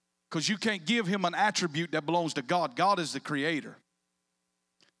 Because you can't give him an attribute that belongs to God. God is the creator.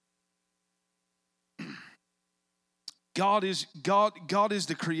 God is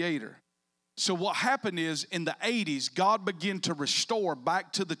the creator. So what happened is, in the 80s, God began to restore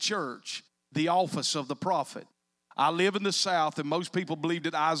back to the church the office of the prophet. I live in the South, and most people believe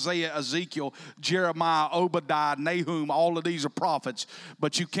that Isaiah, Ezekiel, Jeremiah, Obadiah, Nahum, all of these are prophets.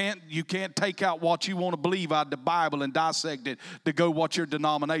 But you can't take out what you want to believe out of the Bible and dissect it to go what your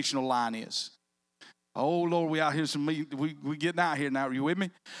denominational line is. Oh, Lord, we out here we getting out here now. Are you with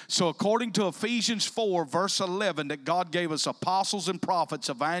me? So according to Ephesians 4, verse 11, that God gave us apostles and prophets,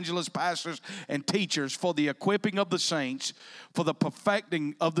 evangelists, pastors, and teachers for the equipping of the saints, for the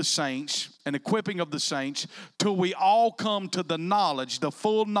perfecting of the saints, and equipping of the saints, till we all come to the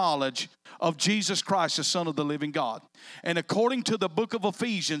full knowledge of Jesus Christ, the Son of the living God. And according to the book of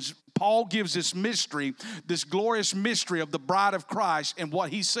Ephesians, Paul gives this mystery, this glorious mystery of the bride of Christ. And what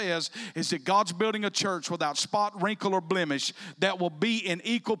he says is that God's building a church without spot, wrinkle, or blemish that will be in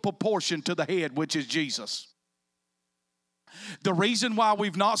equal proportion to the head, which is Jesus. The reason why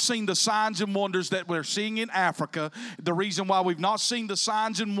we've not seen the signs and wonders that we're seeing in Africa, the reason why we've not seen the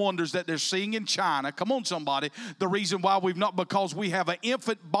signs and wonders that they're seeing in China, come on somebody, the reason why because we have an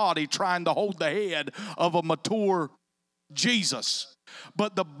infant body trying to hold the head of a mature Jesus.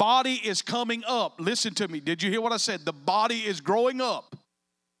 But the body is coming up. Listen to me. Did you hear what I said? The body is growing up.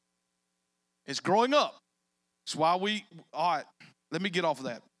 It's growing up. That's why all right, let me get off of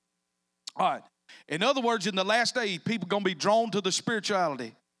that. All right. In other words, in the last days, people are going to be drawn to the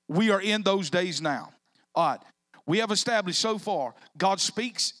spirituality. We are in those days now. All right. We have established so far, God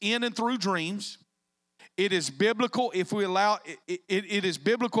speaks in and through dreams. It is biblical if we allow it is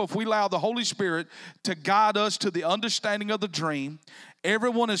biblical if we allow the Holy Spirit to guide us to the understanding of the dream.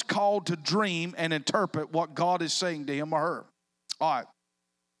 Everyone is called to dream and interpret what God is saying to him or her. All right.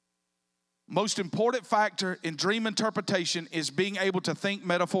 Most important factor in dream interpretation is being able to think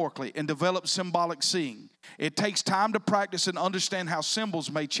metaphorically and develop symbolic seeing. It takes time to practice and understand how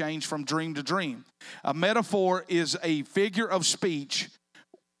symbols may change from dream to dream. A metaphor is a figure of speech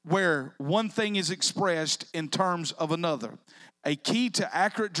where one thing is expressed in terms of another. A key to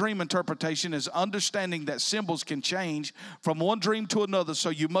accurate dream interpretation is understanding that symbols can change from one dream to another, so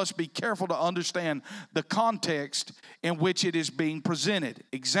you must be careful to understand the context in which it is being presented.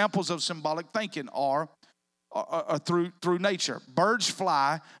 Examples of symbolic thinking are through nature. Birds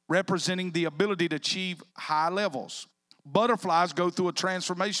fly, representing the ability to achieve high levels. Butterflies go through a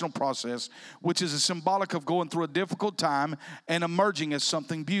transformational process, which is a symbolic of going through a difficult time and emerging as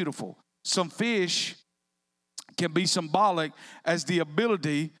something beautiful. Some fish can be symbolic as the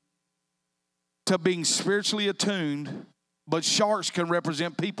ability to being spiritually attuned, but sharks can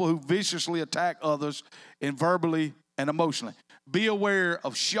represent people who viciously attack others and verbally and emotionally. Be aware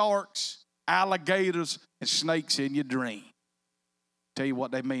of sharks, alligators, and snakes in your dream. Tell you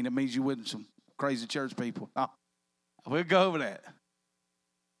what they mean. It means you're with some crazy church people. No, we'll go over that.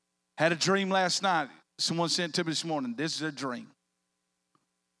 Had a dream last night. Someone sent to me this morning. This is their dream.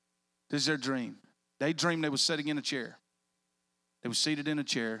 This is their dream. They dreamed they were sitting in a chair. They were seated in a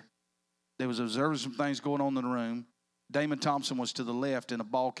chair. They was observing some things going on in the room. Damon Thompson was to the left in a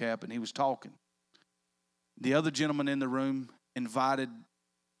ball cap, and he was talking. The other gentleman in the room invited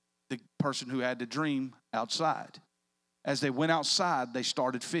the person who had the dream outside. As they went outside, they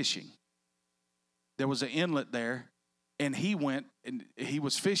started fishing. There was an inlet there, and he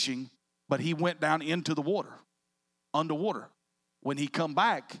was fishing, but he went down into the water, underwater. When he come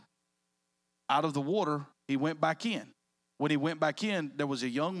back out of the water, he went back in. When he went back in, there was a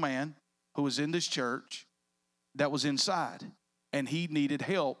young man who was in this church that was inside, and he needed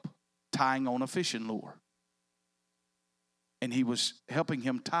help tying on a fishing lure. And he was helping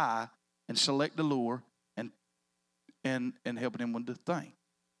him tie and select the lure and helping him with the thing.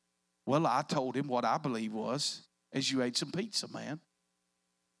 Well, I told him what I believe was, as you ate some pizza, man.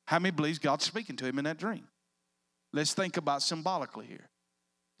 How many believes God's speaking to him in that dream? Let's think about symbolically here.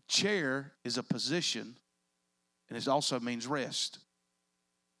 Chair is a position, and it also means rest.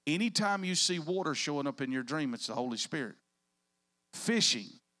 Anytime you see water showing up in your dream, it's the Holy Spirit. Fishing.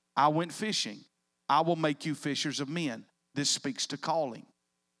 I went fishing. I will make you fishers of men. This speaks to calling.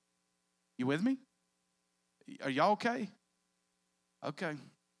 You with me? Are y'all okay? Okay.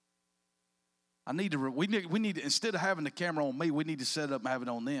 We need to, instead of having the camera on me, we need to set it up and have it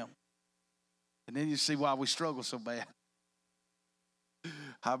on them. And then you see why we struggle so bad.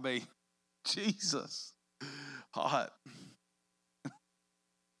 I mean, Jesus. All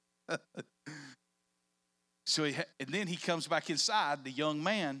right. And then he comes back inside, the young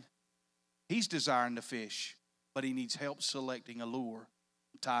man, he's desiring to fish, but he needs help selecting a lure,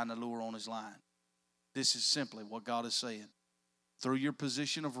 tying a lure on his line. This is simply what God is saying. Through your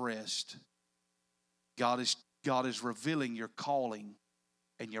position of rest, God is revealing your calling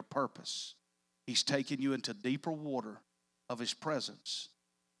and your purpose. He's taking you into deeper water of His presence.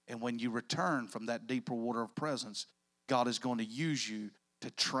 And when you return from that deeper water of presence, God is going to use you to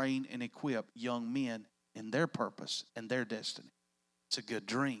train and equip young men in their purpose and their destiny. It's a good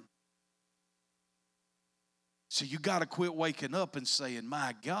dream. So you got to quit waking up and saying,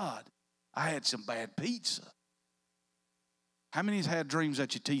 my God, I had some bad pizza. How many has had dreams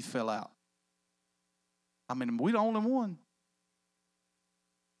that your teeth fell out? I mean, we the only one.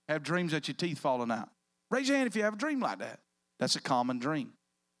 Have dreams that your teeth falling out. Raise your hand if you have a dream like that. That's a common dream.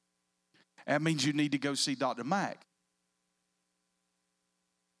 That means you need to go see Dr. Mack.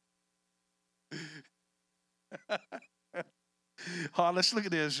 All right, let's look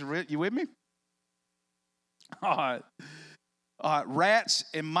at this. You with me? All right. Rats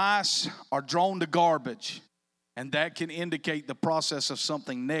and mice are drawn to garbage, and that can indicate the process of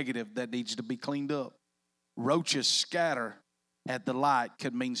something negative that needs to be cleaned up. Roaches scatter at the light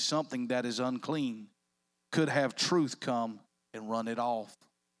could mean something that is unclean, could have truth come and run it off.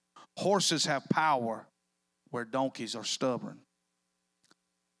 Horses have power where donkeys are stubborn.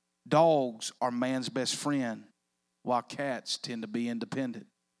 Dogs are man's best friend, while cats tend to be independent.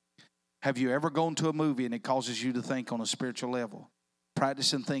 Have you ever gone to a movie and it causes you to think on a spiritual level?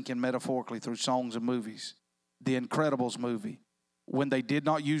 Practicing thinking metaphorically through songs and movies. The Incredibles movie. When they did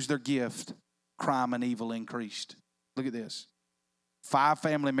not use their gift, crime and evil increased. Look at this. 5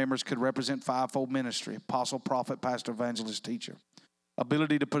 family members could represent fivefold ministry: apostle, prophet, pastor, evangelist, teacher.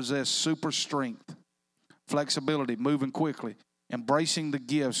 Ability to possess super strength, flexibility, moving quickly, embracing the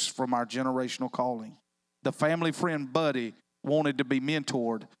gifts from our generational calling. The family friend Buddy wanted to be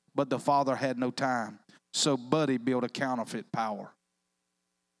mentored, but the father had no time. So Buddy built a counterfeit power.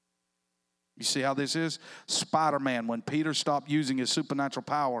 You see how this is? Spider-Man, when Peter stopped using his supernatural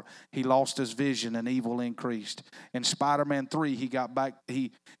power, he lost his vision and evil increased. In Spider-Man 3, he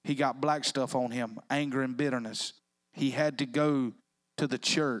got black stuff on him, anger and bitterness. He had to go to the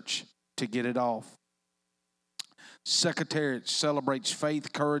church to get it off. Secretariat celebrates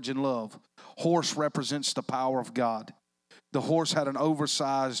faith, courage, and love. Horse represents the power of God. The horse had an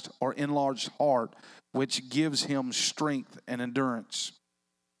oversized or enlarged heart, which gives him strength and endurance.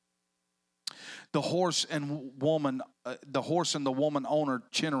 The horse and the woman owner,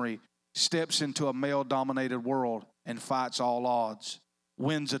 Chenery, steps into a male-dominated world and fights all odds.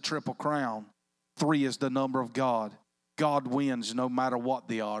 Wins a triple crown. 3 is the number of God. God wins no matter what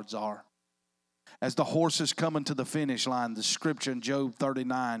the odds are. As the horse is coming to the finish line, the scripture in Job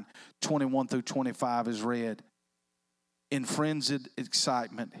 39, 21 through 25 is read. In frenzied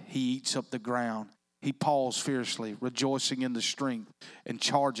excitement, he eats up the ground. He paws fiercely, rejoicing in the strength, and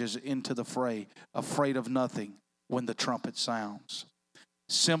charges into the fray, afraid of nothing when the trumpet sounds.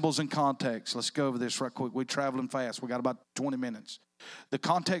 Symbols and context. Let's go over this right quick. We're traveling fast. We got about 20 minutes. The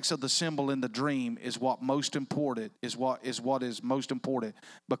context of the symbol in the dream is what most important is most important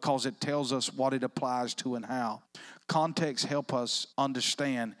because it tells us what it applies to and how. Context help us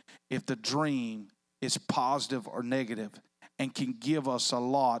understand if the dream is positive or negative and can give us a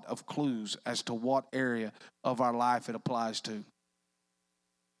lot of clues as to what area of our life it applies to.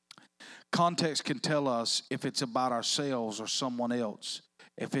 Context can tell us if it's about ourselves or someone else,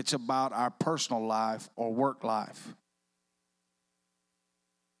 if it's about our personal life or work life.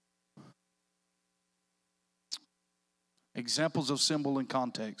 Examples of symbol and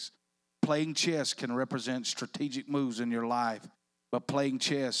context. Playing chess can represent strategic moves in your life, but playing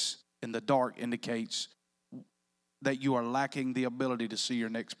chess in the dark indicates that you are lacking the ability to see your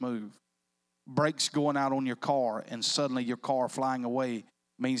next move. Brakes going out on your car and suddenly your car flying away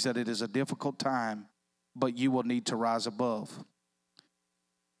means that it is a difficult time, but you will need to rise above.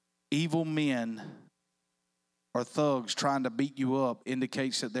 Evil men or thugs trying to beat you up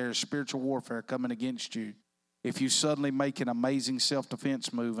indicates that there is spiritual warfare coming against you. If you suddenly make an amazing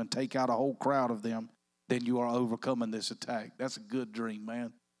self-defense move and take out a whole crowd of them, then you are overcoming this attack. That's a good dream,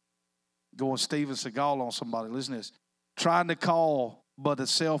 man. Going Steven Seagal on somebody. Listen to this. Trying to call, but the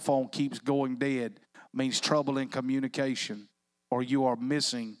cell phone keeps going dead means trouble in communication, or you are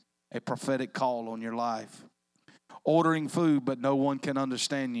missing a prophetic call on your life. Ordering food, but no one can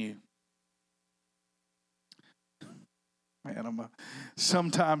understand you. Man,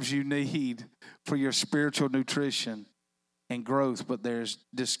 sometimes you need for your spiritual nutrition and growth, but there's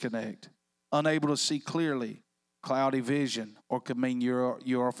disconnect. Unable to see clearly, cloudy vision, or could mean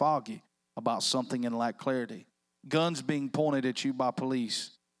you're foggy about something and lack clarity. Guns being pointed at you by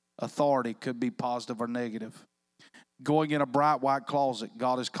police, authority could be positive or negative. Going in a bright white closet,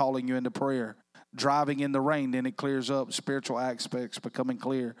 God is calling you into prayer. Driving in the rain, then it clears up, spiritual aspects becoming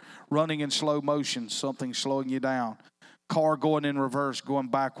clear. Running in slow motion, something slowing you down. Car going in reverse, going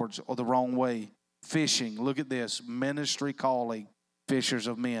backwards or the wrong way. Fishing, look at this, ministry calling, fishers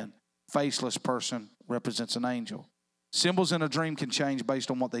of men. Faceless person represents an angel. Symbols in a dream can change based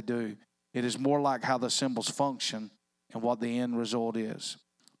on what they do. It is more like how the symbols function and what the end result is.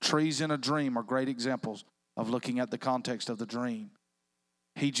 Trees in a dream are great examples of looking at the context of the dream.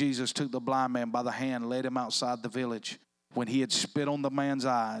 Jesus, took the blind man by the hand, led him outside the village. When he had spit on the man's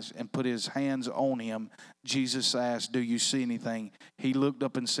eyes and put his hands on him, Jesus asked, "Do you see anything?" He looked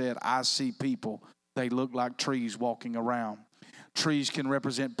up and said, "I see people. They look like trees walking around." Trees can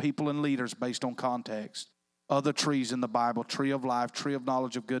represent people and leaders based on context. Other trees in the Bible: tree of life, tree of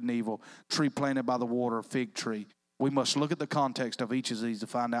knowledge of good and evil, tree planted by the water, fig tree. We must look at the context of each of these to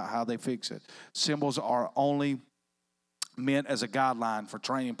find out how they fix it. Symbols are only meant as a guideline for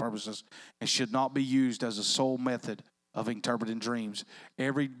training purposes and should not be used as a sole method of interpreting dreams.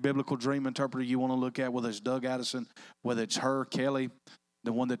 Every biblical dream interpreter you want to look at, whether it's Doug Addison, whether it's her, Kelly,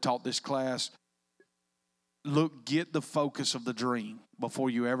 the one that taught this class, get the focus of the dream before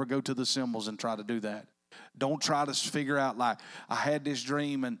you ever go to the symbols and try to do that. Don't try to figure out, like, I had this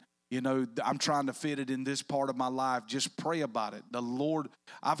dream and, I'm trying to fit it in this part of my life. Just pray about it. The Lord,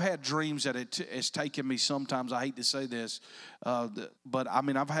 I've had dreams that it's taken me sometimes, I hate to say this, but I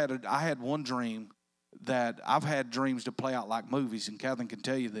mean, I had one dream that I've had dreams to play out like movies, and Catherine can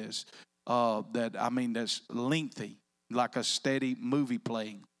tell you this, that's lengthy, like a steady movie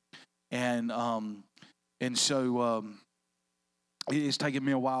playing. And so it's taken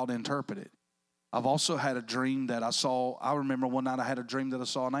me a while to interpret it. I've also had a dream that I remember one night I had a dream that I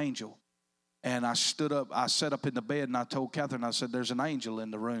saw an angel. And I sat up in the bed and I told Catherine, I said, "There's an angel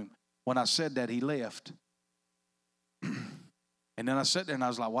in the room." When I said that, he left. And then I sat there and I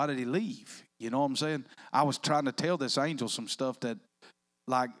was like, why did he leave? You know what I'm saying? I was trying to tell this angel some stuff that,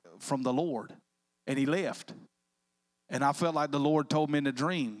 like, from the Lord. And he left. And I felt like the Lord told me in the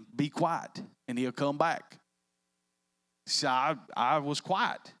dream, be quiet, and he'll come back. So I was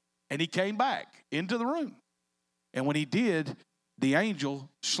quiet. And he came back into the room. And when he did, the angel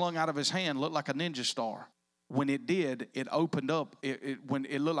slung out of his hand looked like a ninja star. When it did, it opened up. When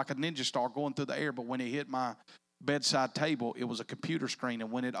it looked like a ninja star going through the air, but when it hit my bedside table, it was a computer screen,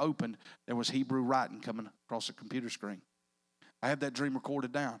 and when it opened, there was Hebrew writing coming across the computer screen. I had that dream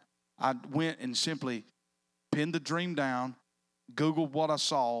recorded down. I went and simply pinned the dream down, Googled what I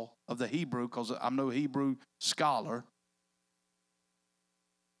saw of the Hebrew, because I'm no Hebrew scholar.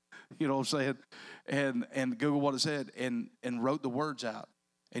 You know what I'm saying? And Googled what it said and wrote the words out.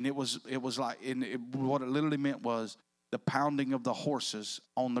 And it was like, what it literally meant was the pounding of the horses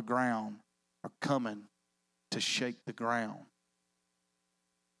on the ground are coming to shake the ground.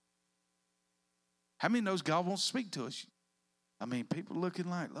 How many knows God wants to speak to us? I mean, people looking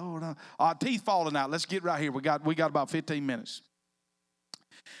like, Lord. Teeth falling out. Let's get right here. We got about 15 minutes.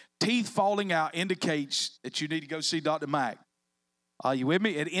 Teeth falling out indicates that you need to go see Dr. Mack. Are you with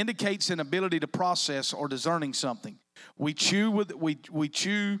me? It indicates an ability to process or discerning something. We chew with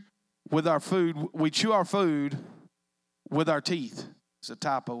our food. We chew our food with our teeth. It's a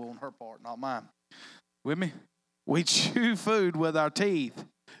typo on her part, not mine. With me? We chew food with our teeth.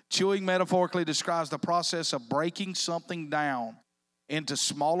 Chewing metaphorically describes the process of breaking something down into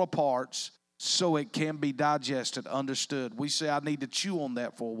smaller parts so it can be digested, understood. We say, I need to chew on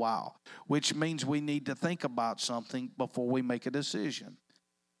that for a while, which means we need to think about something before we make a decision.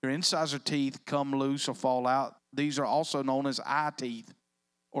 Your incisor teeth come loose or fall out. These are also known as eye teeth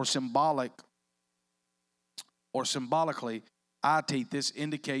or symbolically eye teeth. This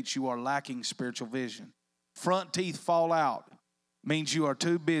indicates you are lacking spiritual vision. Front teeth fall out means you are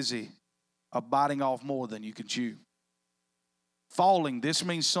too busy of biting off more than you can chew. Falling, this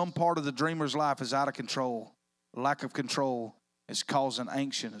means some part of the dreamer's life is out of control. Lack of control is causing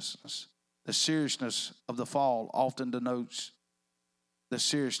anxiousness. The seriousness of the fall often denotes the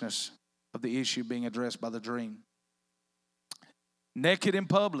seriousness of the issue being addressed by the dream. Naked in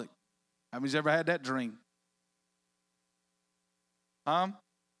public. How many's ever had that dream?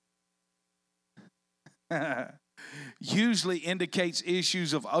 Usually indicates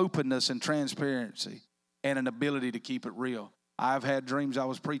issues of openness and transparency and an ability to keep it real. I've had dreams I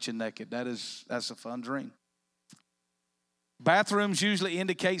was preaching naked. That's a fun dream. Bathrooms usually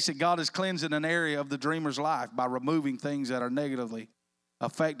indicates that God is cleansing an area of the dreamer's life by removing things that are negatively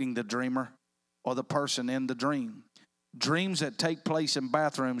affecting the dreamer or the person in the dream. Dreams that take place in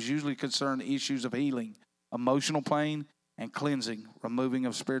bathrooms usually concern issues of healing, emotional pain, and cleansing, removing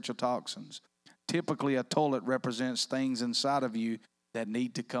of spiritual toxins. Typically, a toilet represents things inside of you that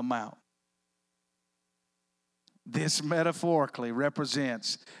need to come out. This metaphorically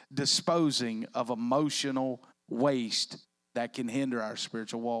represents disposing of emotional waste that can hinder our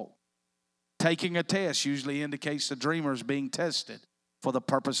spiritual walk. Taking a test usually indicates the dreamer is being tested for the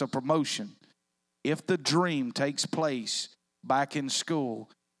purpose of promotion. If the dream takes place back in school,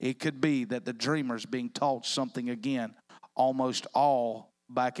 it could be that the dreamer is being taught something again. Almost all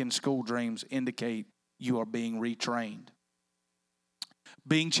back in school dreams indicate you are being retrained.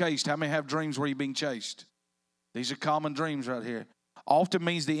 Being chased. How many have dreams where you're being chased? These are common dreams right here. Often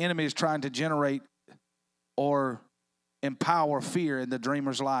means the enemy is trying to generate or empower fear in the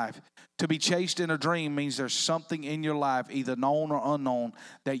dreamer's life. To be chased in a dream means there's something in your life, either known or unknown,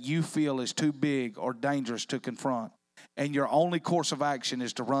 that you feel is too big or dangerous to confront. And your only course of action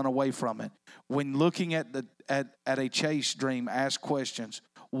is to run away from it. When looking at a chase dream, ask questions.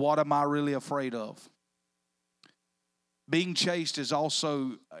 What am I really afraid of? Being chased is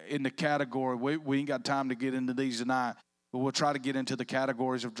also in the category, we ain't got time to get into these tonight, but we'll try to get into the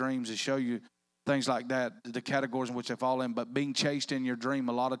categories of dreams and show you things like that, the categories in which they fall in. But being chased in your dream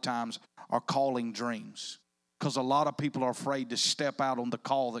a lot of times are calling dreams, because a lot of people are afraid to step out on the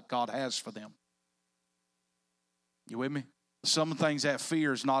call that God has for them. You with me? Some things, that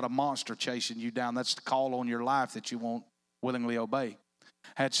fear is not a monster chasing you down. That's the call on your life that you won't willingly obey.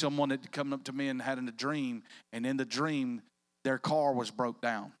 Had someone that come up to me and had a dream, and in the dream, their car was broke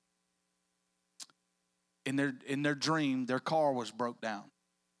down. In their dream, their car was broke down.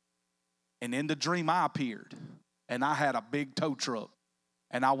 And in the dream, I appeared, and I had a big tow truck,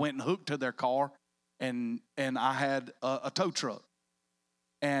 and I went and hooked to their car, and I had a tow truck,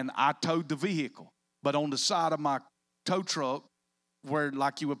 and I towed the vehicle. But on the side of my tow truck, where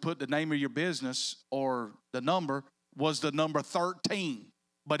like you would put the name of your business or the number, was the number 13.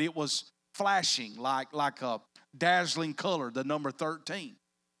 But it was flashing like a dazzling color, the number 13.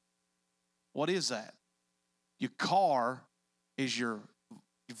 What is that? Your car is your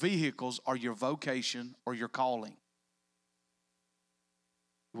vehicles are your vocation or your calling.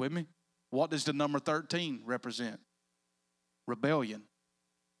 You with me? What does the number 13 represent? Rebellion.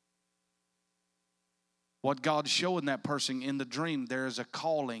 What God's showing that person in the dream, there is a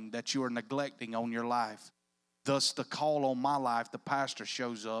calling that you are neglecting on your life. Thus, the call on my life, the pastor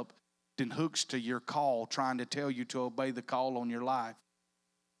shows up, then hooks to your call, trying to tell you to obey the call on your life.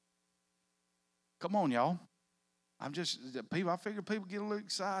 Come on, y'all. I figure people get a little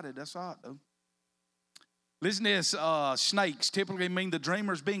excited. That's all right, though. Listen to this. Snakes typically mean the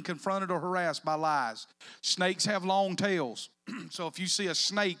dreamer is being confronted or harassed by lies. Snakes have long tails. So if you see a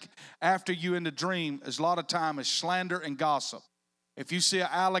snake after you in the dream, a lot of time is slander and gossip. If you see an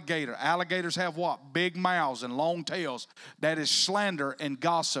alligator, alligators have what? Big mouths and long tails. That is slander and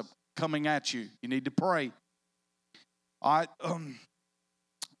gossip coming at you. You need to pray. All right.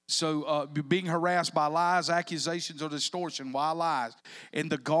 being harassed by lies, accusations, or distortion. Why lies? In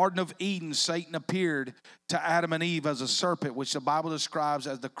the Garden of Eden, Satan appeared to Adam and Eve as a serpent, which the Bible describes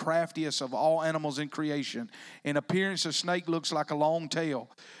as the craftiest of all animals in creation. In appearance, a snake looks like a long tail.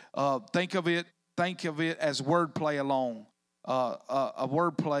 Think of it as wordplay alone. A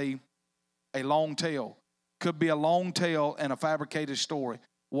wordplay, a long tail. Could be a long tail and a fabricated story.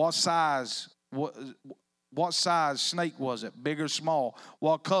 What size snake was it? Big or small?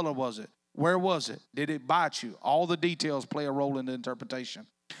 What color was it? Where was it? Did it bite you? All the details play a role in the interpretation.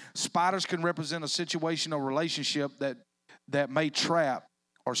 Spiders can represent a situation or relationship that may trap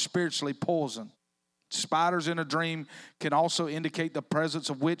or spiritually poison. Spiders in a dream can also indicate the presence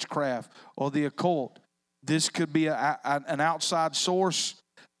of witchcraft or the occult. This could be an outside source,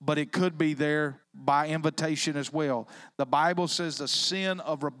 but it could be there by invitation as well. The Bible says the sin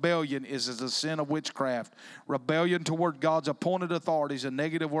of rebellion is the sin of witchcraft. Rebellion toward God's appointed authorities and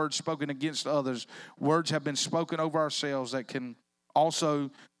negative words spoken against others. Words have been spoken over ourselves that can also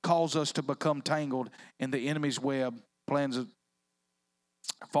cause us to become tangled in the enemy's web, plans to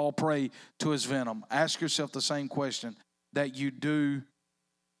fall prey to his venom. Ask yourself the same question that you do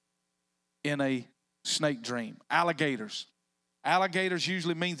in a snake dream. Alligators. Alligators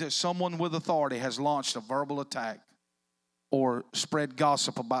usually means that someone with authority has launched a verbal attack or spread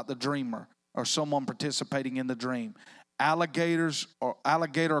gossip about the dreamer or someone participating in the dream. Alligator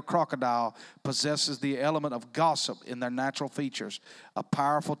or crocodile possesses the element of gossip in their natural features. A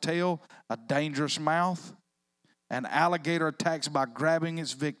powerful tail, a dangerous mouth. An alligator attacks by grabbing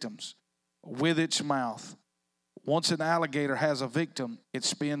its victims with its mouth. Once an alligator has a victim, it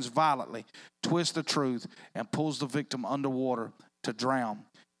spins violently, twists the truth, and pulls the victim underwater to drown.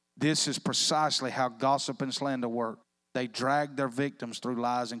 This is precisely how gossip and slander work. They drag their victims through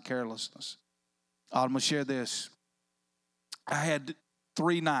lies and carelessness. I'm going to share this. I had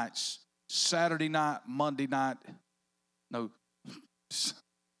 3 nights, Saturday night, Monday night. No,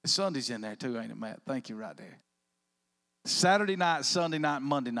 Sunday's in there too, ain't it, Matt? Thank you right there. Saturday night, Sunday night,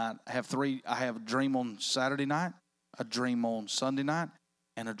 Monday night. I have a dream on Saturday night, a dream on Sunday night,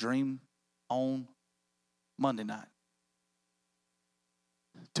 and a dream on Monday night.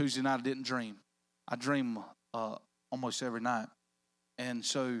 Tuesday night I didn't dream. I dream almost every night. And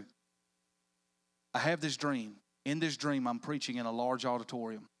so I have this dream. In this dream, I'm preaching in a large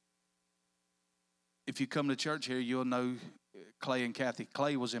auditorium. If you come to church here, you'll know Clay and Kathy.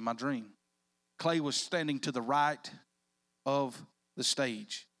 Clay was in my dream. Clay was standing to the right of the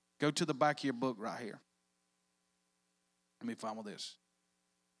stage. Go to the back of your book right here. Let me find with this.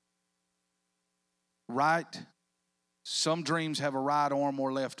 Right. Some dreams have a right arm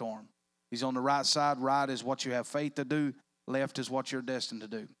or left arm. He's on the right side. Right is what you have faith to do. Left is what you're destined to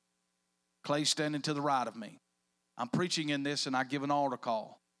do. Clay's standing to the right of me. I'm preaching in this and I give an altar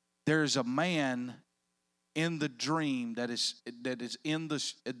call. There's a man in the dream that is in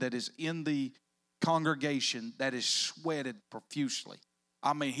the congregation that is sweated profusely.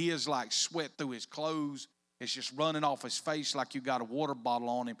 I mean, he is like sweat through his clothes. It's just running off his face like you got a water bottle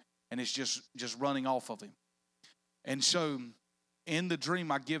on him, and it's just running off of him. And so in the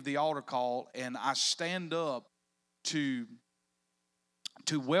dream, I give the altar call, and I stand up to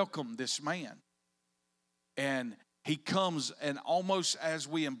welcome this man. And he comes, and almost as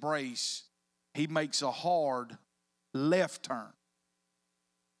we embrace, he makes a hard left turn.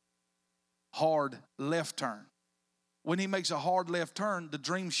 Hard left turn. When he makes a hard left turn, the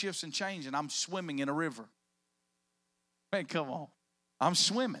dream shifts and changes, and I'm swimming in a river. Man, come on. I'm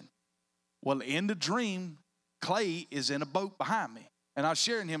swimming. Well, in the dream, Clay is in a boat behind me, and I was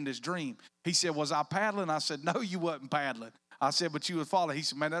sharing him this dream. He said, was I paddling? I said, no, you wasn't paddling. I said, but you was following. He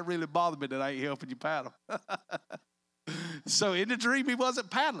said, man, that really bothered me that I ain't helping you paddle. So in the dream, he wasn't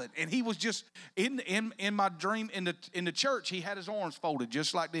paddling, and he was just in my dream in the church. He had his arms folded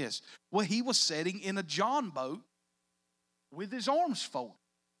just like this. Well, he was sitting in a John boat with his arms folded,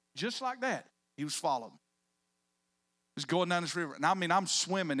 just like that. He was following. He was going down this river, and I mean, I'm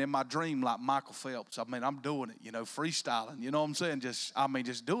swimming in my dream like Michael Phelps. I mean, I'm doing it, freestyling. You know what I'm saying?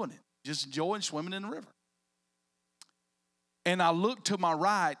 Just doing it, just enjoying swimming in the river. And I looked to my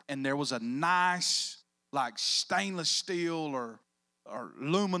right, and there was a nice, like stainless steel or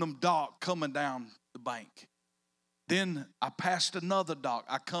aluminum dock coming down the bank. Then I passed another dock.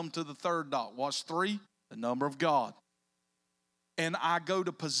 I come to the third dock. What's 3? The number of God. And I go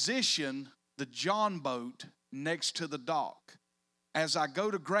to position the John boat next to the dock. As I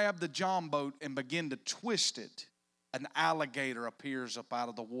go to grab the John boat and begin to twist it, an alligator appears up out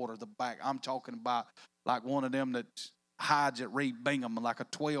of the water, the back. I'm talking about like one of them that hides at Reed Bingham, like a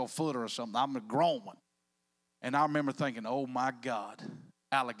 12-footer or something. I'm a grown one. And I remember thinking, oh, my God,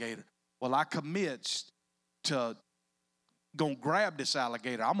 alligator. Well, I commits to going to grab this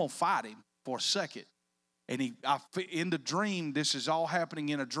alligator. I'm going to fight him for a second. And in the dream, this is all happening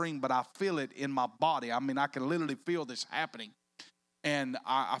in a dream, but I feel it in my body. I mean, I can literally feel this happening. And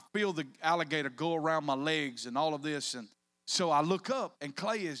I feel the alligator go around my legs and all of this. And so I look up, and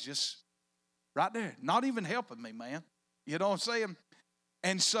Clay is just right there, not even helping me, man. You know what I'm saying?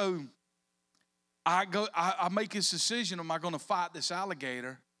 And so I make this decision, am I going to fight this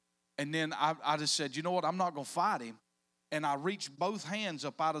alligator? And then I just said, you know what, I'm not going to fight him. And I reached both hands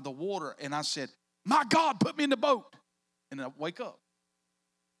up out of the water, and I said, my God, put me in the boat. And I wake up.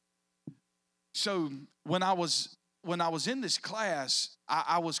 So when I was in this class,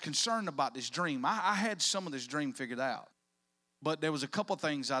 I was concerned about this dream. I had some of this dream figured out. But there was a couple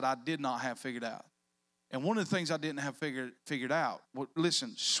things that I did not have figured out. And one of the things I didn't have figured out,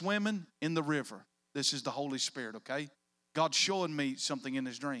 listen, swimming in the river. This is the Holy Spirit, okay? God's showing me something in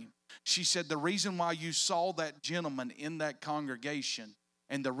this dream. She said, the reason why you saw that gentleman in that congregation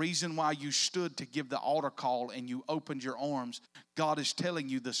and the reason why you stood to give the altar call and you opened your arms, God is telling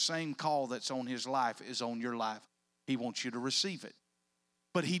you the same call that's on his life is on your life. He wants you to receive it.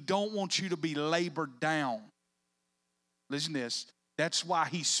 But he don't want you to be labored down. Listen to this. That's why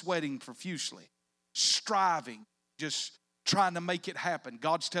he's sweating profusely, striving, just trying to make it happen.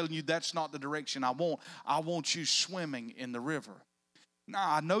 God's telling you that's not the direction I want. I want you swimming in the river. Now,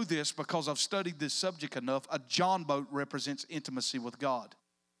 I know this because I've studied this subject enough. A John boat represents intimacy with God.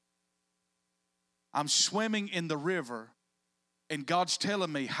 I'm swimming in the river, and God's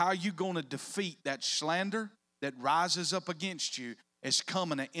telling me how you going to defeat that slander that rises up against you is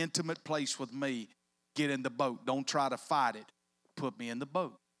come in an intimate place with me. Get in the boat. Don't try to fight it. Put me in the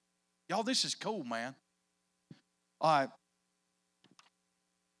boat. Y'all, this is cool, man. All right.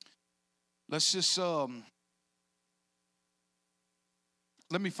 Let's just, let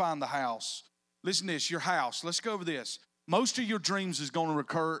me find the house. Listen to this, your house. Let's go over this. Most of your dreams is going to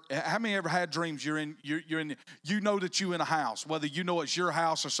recur. How many ever had dreams you know that you're in a house, whether you know it's your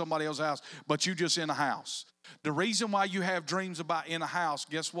house or somebody else's house, but you just in a house. The reason why you have dreams about in a house,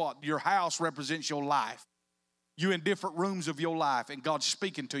 guess what? Your house represents your life. You're in different rooms of your life, and God's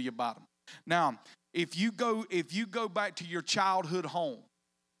speaking to you about them. Now, if you go back to your childhood home,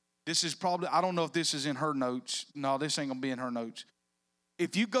 this is probably, I don't know if this is in her notes. No, this ain't going to be in her notes.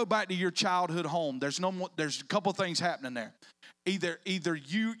 If you go back to your childhood home, there's a couple things happening there. Either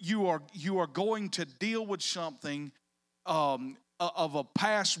you are going to deal with something of a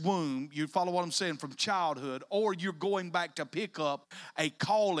past wound, you follow what I'm saying, from childhood, or you're going back to pick up a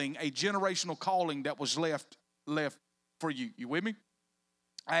calling, a generational calling that was left for you. You with me?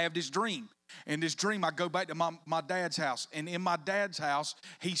 I have this dream. In this dream, I go back to my dad's house. And in my dad's house,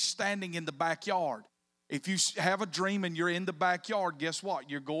 he's standing in the backyard. If you have a dream and you're in the backyard, guess what?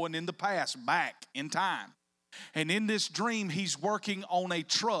 You're going in the past, back in time. And in this dream, he's working on a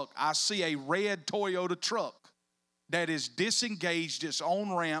truck. I see a red Toyota truck that is disengaged, its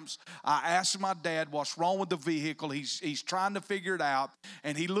own ramps. I asked my dad what's wrong with the vehicle. He's trying to figure it out.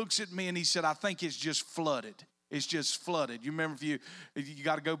 And he looks at me and he said, I think it's just flooded. It's just flooded. You remember if you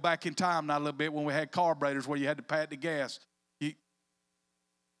got to go back in time now a little bit when we had carburetors where you had to pat the gas.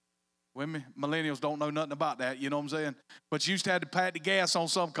 Women, millennials don't know nothing about that, you know what I'm saying? But you used to have to pat the gas on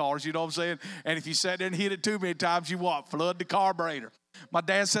some cars, you know what I'm saying? And if you sat there and hit it too many times, you what? Flood the carburetor. My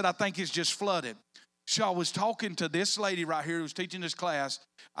dad said, I think it's just flooded. So I was talking to this lady right here who was teaching this class.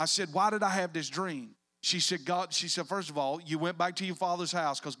 I said, why did I have this dream? She said, first of all, you went back to your father's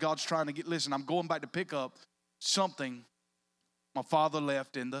house because God's trying to listen, I'm going back to pick up something my father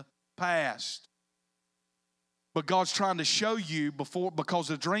left in the past. But God's trying to show you because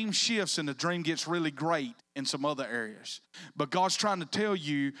the dream shifts and the dream gets really great in some other areas. But God's trying to tell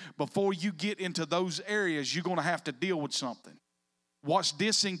you before you get into those areas, you're going to have to deal with something. What's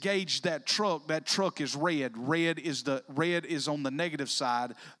disengaged that truck is red. Red is on the negative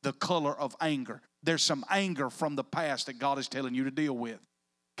side, the color of anger. There's some anger from the past that God is telling you to deal with.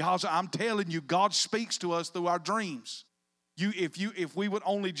 I'm telling you, God speaks to us through our dreams. If we would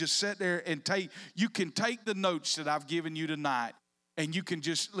only just sit there and you can take the notes that I've given you tonight, and you can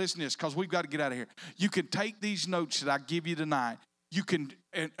just listen to this because we've got to get out of here. You can take these notes that I give you tonight. You can,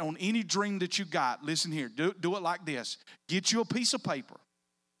 on any dream that you got, listen here, do it like this. Get you a piece of paper.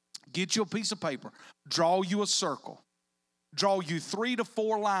 Draw you a circle. Draw you 3 to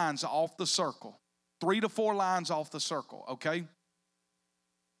 4 lines off the circle. 3 to 4 lines off the circle, okay?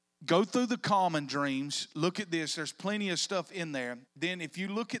 Go through the common dreams. Look at this. There's plenty of stuff in there. Then if you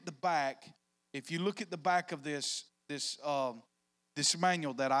look at the back of this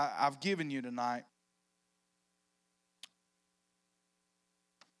manual that I've given you tonight,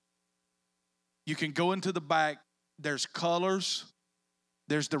 You can go into the back. There's colors.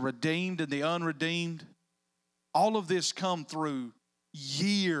 There's the redeemed and the unredeemed. All of this come through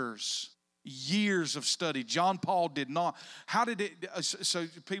years of study. John Paul did not. How did it? So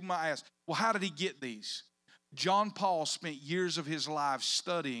people might ask, well, how did he get these? John Paul spent years of his life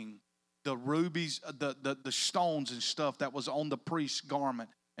studying the rubies, the stones and stuff that was on the priest's garment.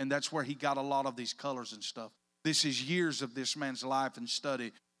 And that's where he got a lot of these colors and stuff. This is years of this man's life and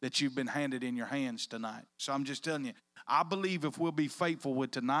study that you've been handed in your hands tonight. So I'm just telling you, I believe if we'll be faithful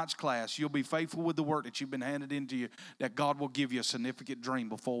with tonight's class, you'll be faithful with the work that you've been handed into you, that God will give you a significant dream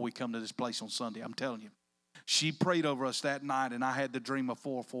before we come to this place on Sunday. I'm telling you. She prayed over us that night, and I had the dream of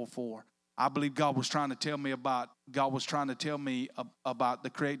 444. I believe God was trying to tell me about the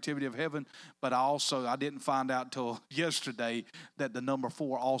creativity of heaven, but I didn't find out until yesterday that the number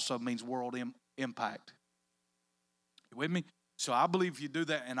 4 also means world impact. You with me? So I believe if you do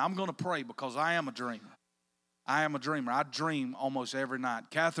that, and I'm going to pray because I am a dreamer. I am a dreamer. I dream almost every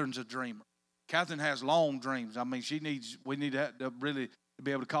night. Catherine's a dreamer. Catherine has long dreams. I mean, we need to really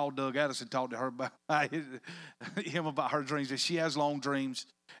be able to call Doug Addison and talk to her about him about her dreams. She has long dreams.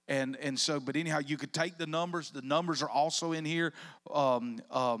 And so, but anyhow, you could take the numbers. The numbers are also in here. And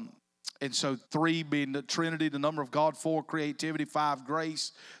so 3 being the Trinity, the number of God, 4 creativity, 5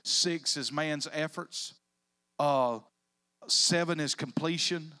 grace, 6 is man's efforts. 7 is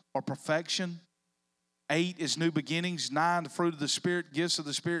completion or perfection. 8 is new beginnings. 9, the fruit of the Spirit, gifts of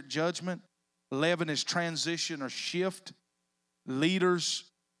the Spirit, judgment. 11 is transition or shift. Leaders.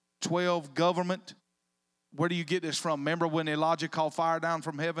 12, government. Where do you get this from? Remember when Elijah called fire down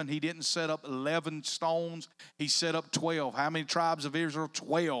from heaven? He didn't set up 11 stones. He set up 12. How many tribes of Israel?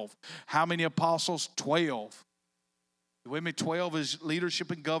 12. How many apostles? 12. You with me? 12 is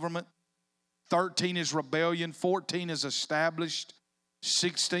leadership and government. 13 is rebellion. 14 is established.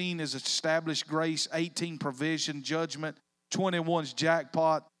 16 is established grace. 18, provision, judgment. 21 is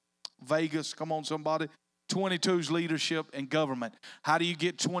jackpot, Vegas. Come on, somebody. 22 is leadership and government. How do you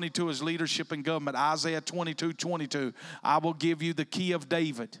get 22 as leadership and government? Isaiah 22:22. I will give you the key of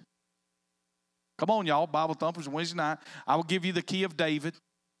David. Come on, y'all. Bible thumpers Wednesday night. I will give you the key of David.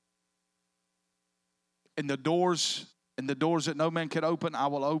 And the doors that no man can open, I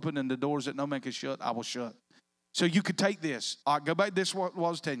will open. And the doors that no man can shut, I will shut. So you could take this. All right, go back to this what I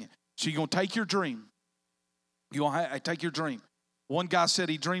was telling you. So you're going to take your dream. You're going to take your dream. One guy said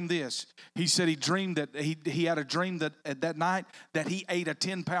he dreamed this. He said he dreamed that he had a dream that at that night that he ate a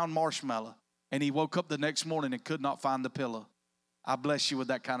 10-pound marshmallow. And he woke up the next morning and could not find the pillow. I bless you with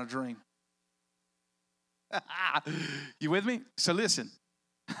that kind of dream. You with me? So listen.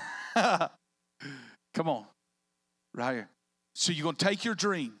 Come on. Right here. So you're going to take your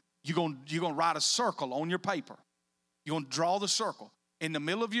dream. You're going to write a circle on your paper. You're going to draw the circle. In the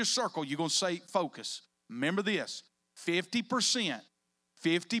middle of your circle, you're going to say focus. Remember this. 50%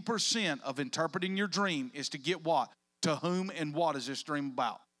 of interpreting your dream is to get what? To whom and what is this dream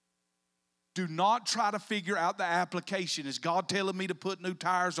about? Do not try to figure out the application. Is God telling me to put new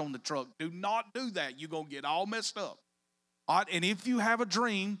tires on the truck? Do not do that. You're going to get all messed up. All right? And if you have a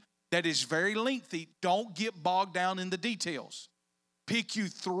dream that is very lengthy, don't get bogged down in the details. Pick you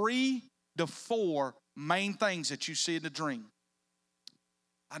 3 to 4 main things that you see in the dream.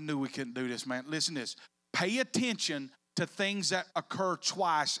 I knew we couldn't do this, man. Listen to this. Pay attention to things that occur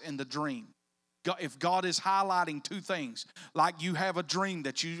twice in the dream. If God is highlighting 2 things, like you have a dream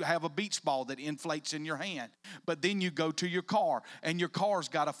that you have a beach ball that inflates in your hand, but then you go to your car and your car's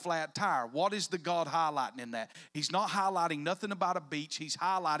got a flat tire. What is the God highlighting in that? He's not highlighting nothing about a beach. He's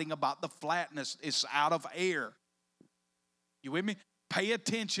highlighting about the flatness. It's out of air. You with me? Pay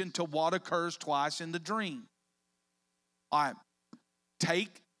attention to what occurs twice in the dream. All right.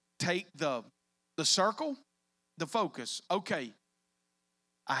 Take the circle, the focus. Okay,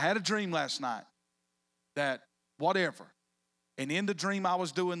 I had a dream last night that whatever. And in the dream I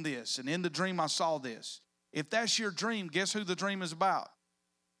was doing this. And in the dream I saw this. If that's your dream, guess who the dream is about?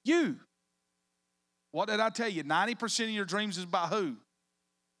 You. What did I tell you? 90% of your dreams is about who?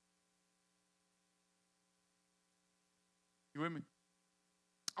 You with me?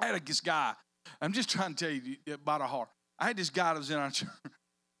 I had this guy. I'm just trying to tell you about our heart. I had this guy that was in our church.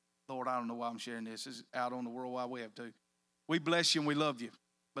 Lord, I don't know why I'm sharing this. It's out on the World Wide Web too. We bless you and we love you.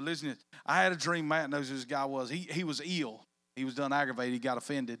 But listen, I had a dream. Matt knows who this guy was. He was ill. He was done aggravated. He got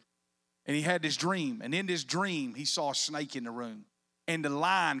offended. And he had this dream. And in this dream, he saw a snake in the room. And the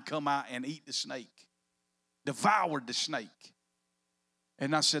lion come out and eat the snake. Devoured the snake.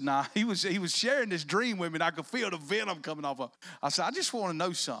 And I said, nah, he was sharing this dream with me, and I could feel the venom coming off of him. I said, I just want to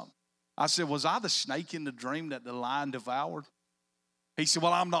know something. I said, was I the snake in the dream that the lion devoured? He said,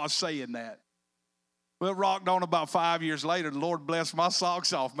 well, I'm not saying that. Well, it rocked on about 5 years later. The Lord blessed my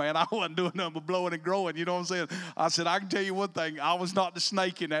socks off, man. I wasn't doing nothing but blowing and growing. You know what I'm saying? I said, I can tell you one thing. I was not the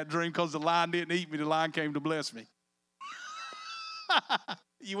snake in that dream because the lion didn't eat me. The lion came to bless me.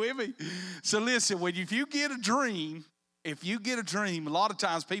 You with me? So listen, if you get a dream, a lot of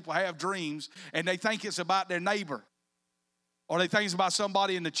times people have dreams and they think it's about their neighbor or they think it's about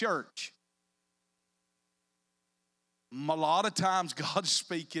somebody in the church. A lot of times God's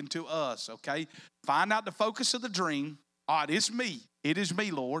speaking to us, okay? Find out the focus of the dream. All right, it's me. It is me,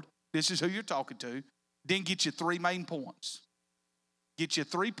 Lord. This is who you're talking to. Then get you 3 main points. Get you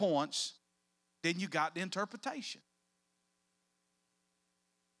 3 points. Then you got the interpretation.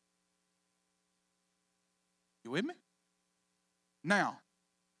 You with me? Now,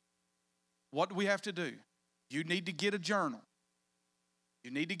 what do we have to do? You need to get a journal.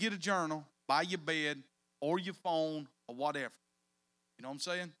 You need to get a journal by your bed or your phone or whatever. You know what I'm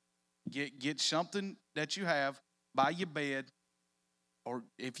saying? Get something that you have by your bed, or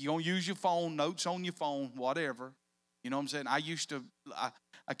if you're going to use your phone, notes on your phone, whatever. You know what I'm saying?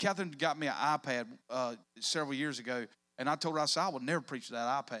 Catherine got me an iPad several years ago, and I told her, I said, I would never preach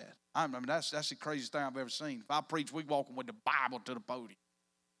that iPad. I mean, that's the craziest thing I've ever seen. If I preach, we walking with the Bible to the podium.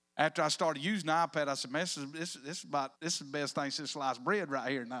 After I started using the iPad, I said, man, this is the best thing since sliced bread right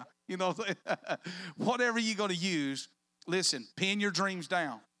here now. You know what I'm saying? Whatever you're going to use, listen, pin your dreams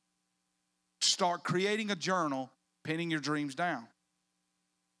down. Start creating a journal, pinning your dreams down.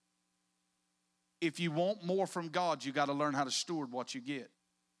 If you want more from God, you got to learn how to steward what you get.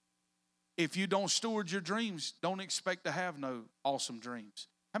 If you don't steward your dreams, don't expect to have no awesome dreams.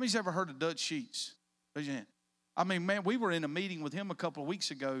 How many's ever heard of Dutch Sheets? Raise your hand. I mean, man, we were in a meeting with him a couple of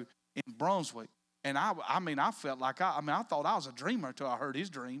weeks ago in Brunswick, and I felt like I thought I was a dreamer until I heard his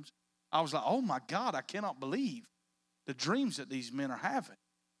dreams. I was like, oh my God, I cannot believe the dreams that these men are having.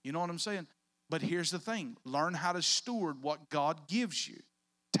 You know what I'm saying? But here's the thing. Learn how to steward what God gives you.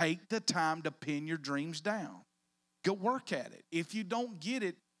 Take the time to pin your dreams down. Go work at it. If you don't get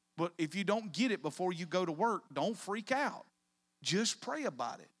it before you go to work, don't freak out. Just pray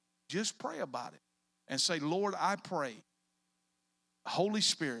about it. Just pray about it. And say, Lord, I pray, Holy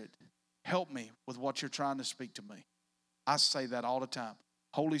Spirit, help me with what you're trying to speak to me. I say that all the time.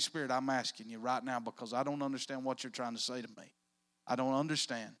 Holy Spirit, I'm asking you right now because I don't understand what you're trying to say to me. I don't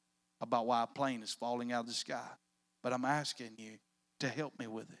understand about why a plane is falling out of the sky. But I'm asking you to help me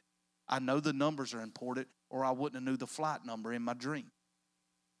with it. I know the numbers are important, or I wouldn't have knew the flight number in my dream.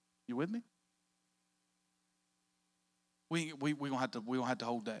 You with me? We gonna have to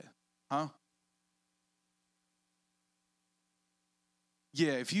hold that, huh?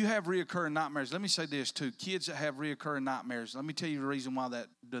 Yeah, if you have reoccurring nightmares, let me say this too. Kids that have reoccurring nightmares, let me tell you the reason why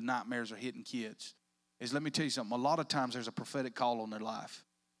the nightmares are hitting kids. Let me tell you something. A lot of times there's a prophetic call on their life.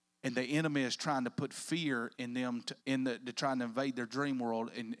 And the enemy is trying to put fear in them, they're trying to invade their dream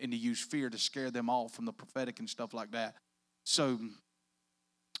world and to use fear to scare them off from the prophetic and stuff like that. So,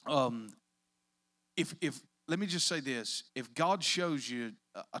 if let me just say this. If God shows you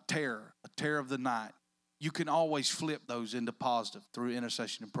a terror of the night, you can always flip those into positive through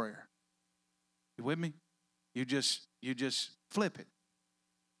intercession and prayer. You with me? You just flip it.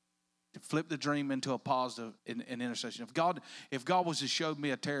 To flip the dream into a positive in intercession. If God was to show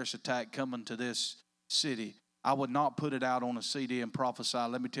me a terrorist attack coming to this city, I would not put it out on a CD and prophesy.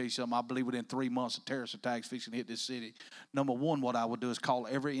 Let me tell you something. I believe within 3 months a terrorist attack is fixing to hit this city. Number one, what I would do is call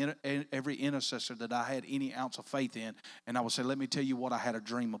every intercessor that I had any ounce of faith in, and I would say, let me tell you what I had a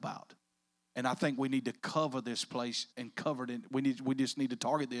dream about. And I think we need to cover this place and cover it. We just need to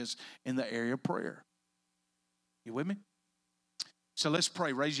target this in the area of prayer. You with me? So let's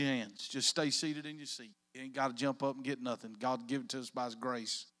pray. Raise your hands. Just stay seated in your seat. You ain't got to jump up and get nothing. God give it to us by His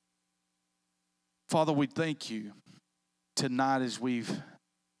grace. Father, we thank you tonight as we've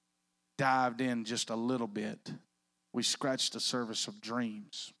dived in just a little bit. We scratched the surface of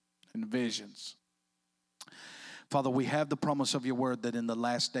dreams and visions. Father, we have the promise of your word that in the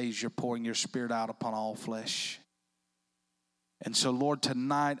last days you're pouring your Spirit out upon all flesh. And so, Lord,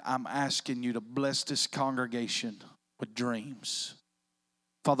 tonight I'm asking you to bless this congregation with dreams.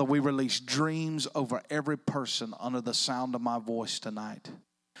 Father, we release dreams over every person under the sound of my voice tonight.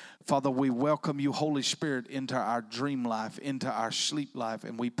 Father, we welcome you, Holy Spirit, into our dream life, into our sleep life.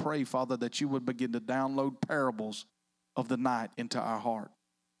 And we pray, Father, that you would begin to download parables of the night into our heart.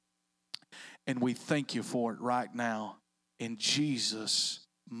 And we thank you for it right now. In Jesus'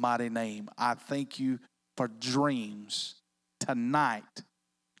 mighty name, I thank you for dreams tonight,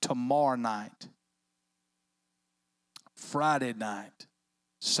 tomorrow night, Friday night,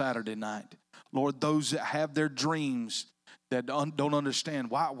 Saturday night. Lord, those that have their dreams that don't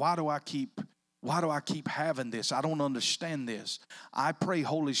understand, why do I keep Why do I keep having this? I don't understand this. I pray,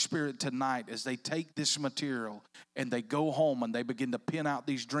 Holy Spirit, tonight as they take this material and they go home and they begin to pin out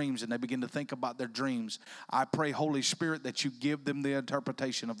these dreams and they begin to think about their dreams. I pray, Holy Spirit, that you give them the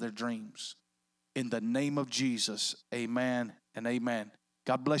interpretation of their dreams. In the name of Jesus, amen and amen.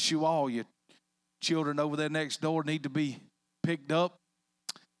 God bless you all. Your children over there next door need to be picked up,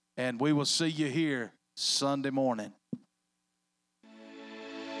 and we will see you here Sunday morning.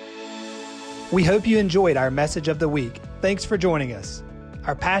 We hope you enjoyed our message of the week. Thanks for joining us.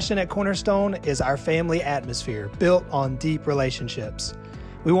 Our passion at Cornerstone is our family atmosphere built on deep relationships.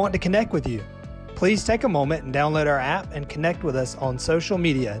 We want to connect with you. Please take a moment and download our app and connect with us on social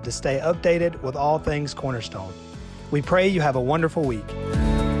media to stay updated with all things Cornerstone. We pray you have a wonderful week.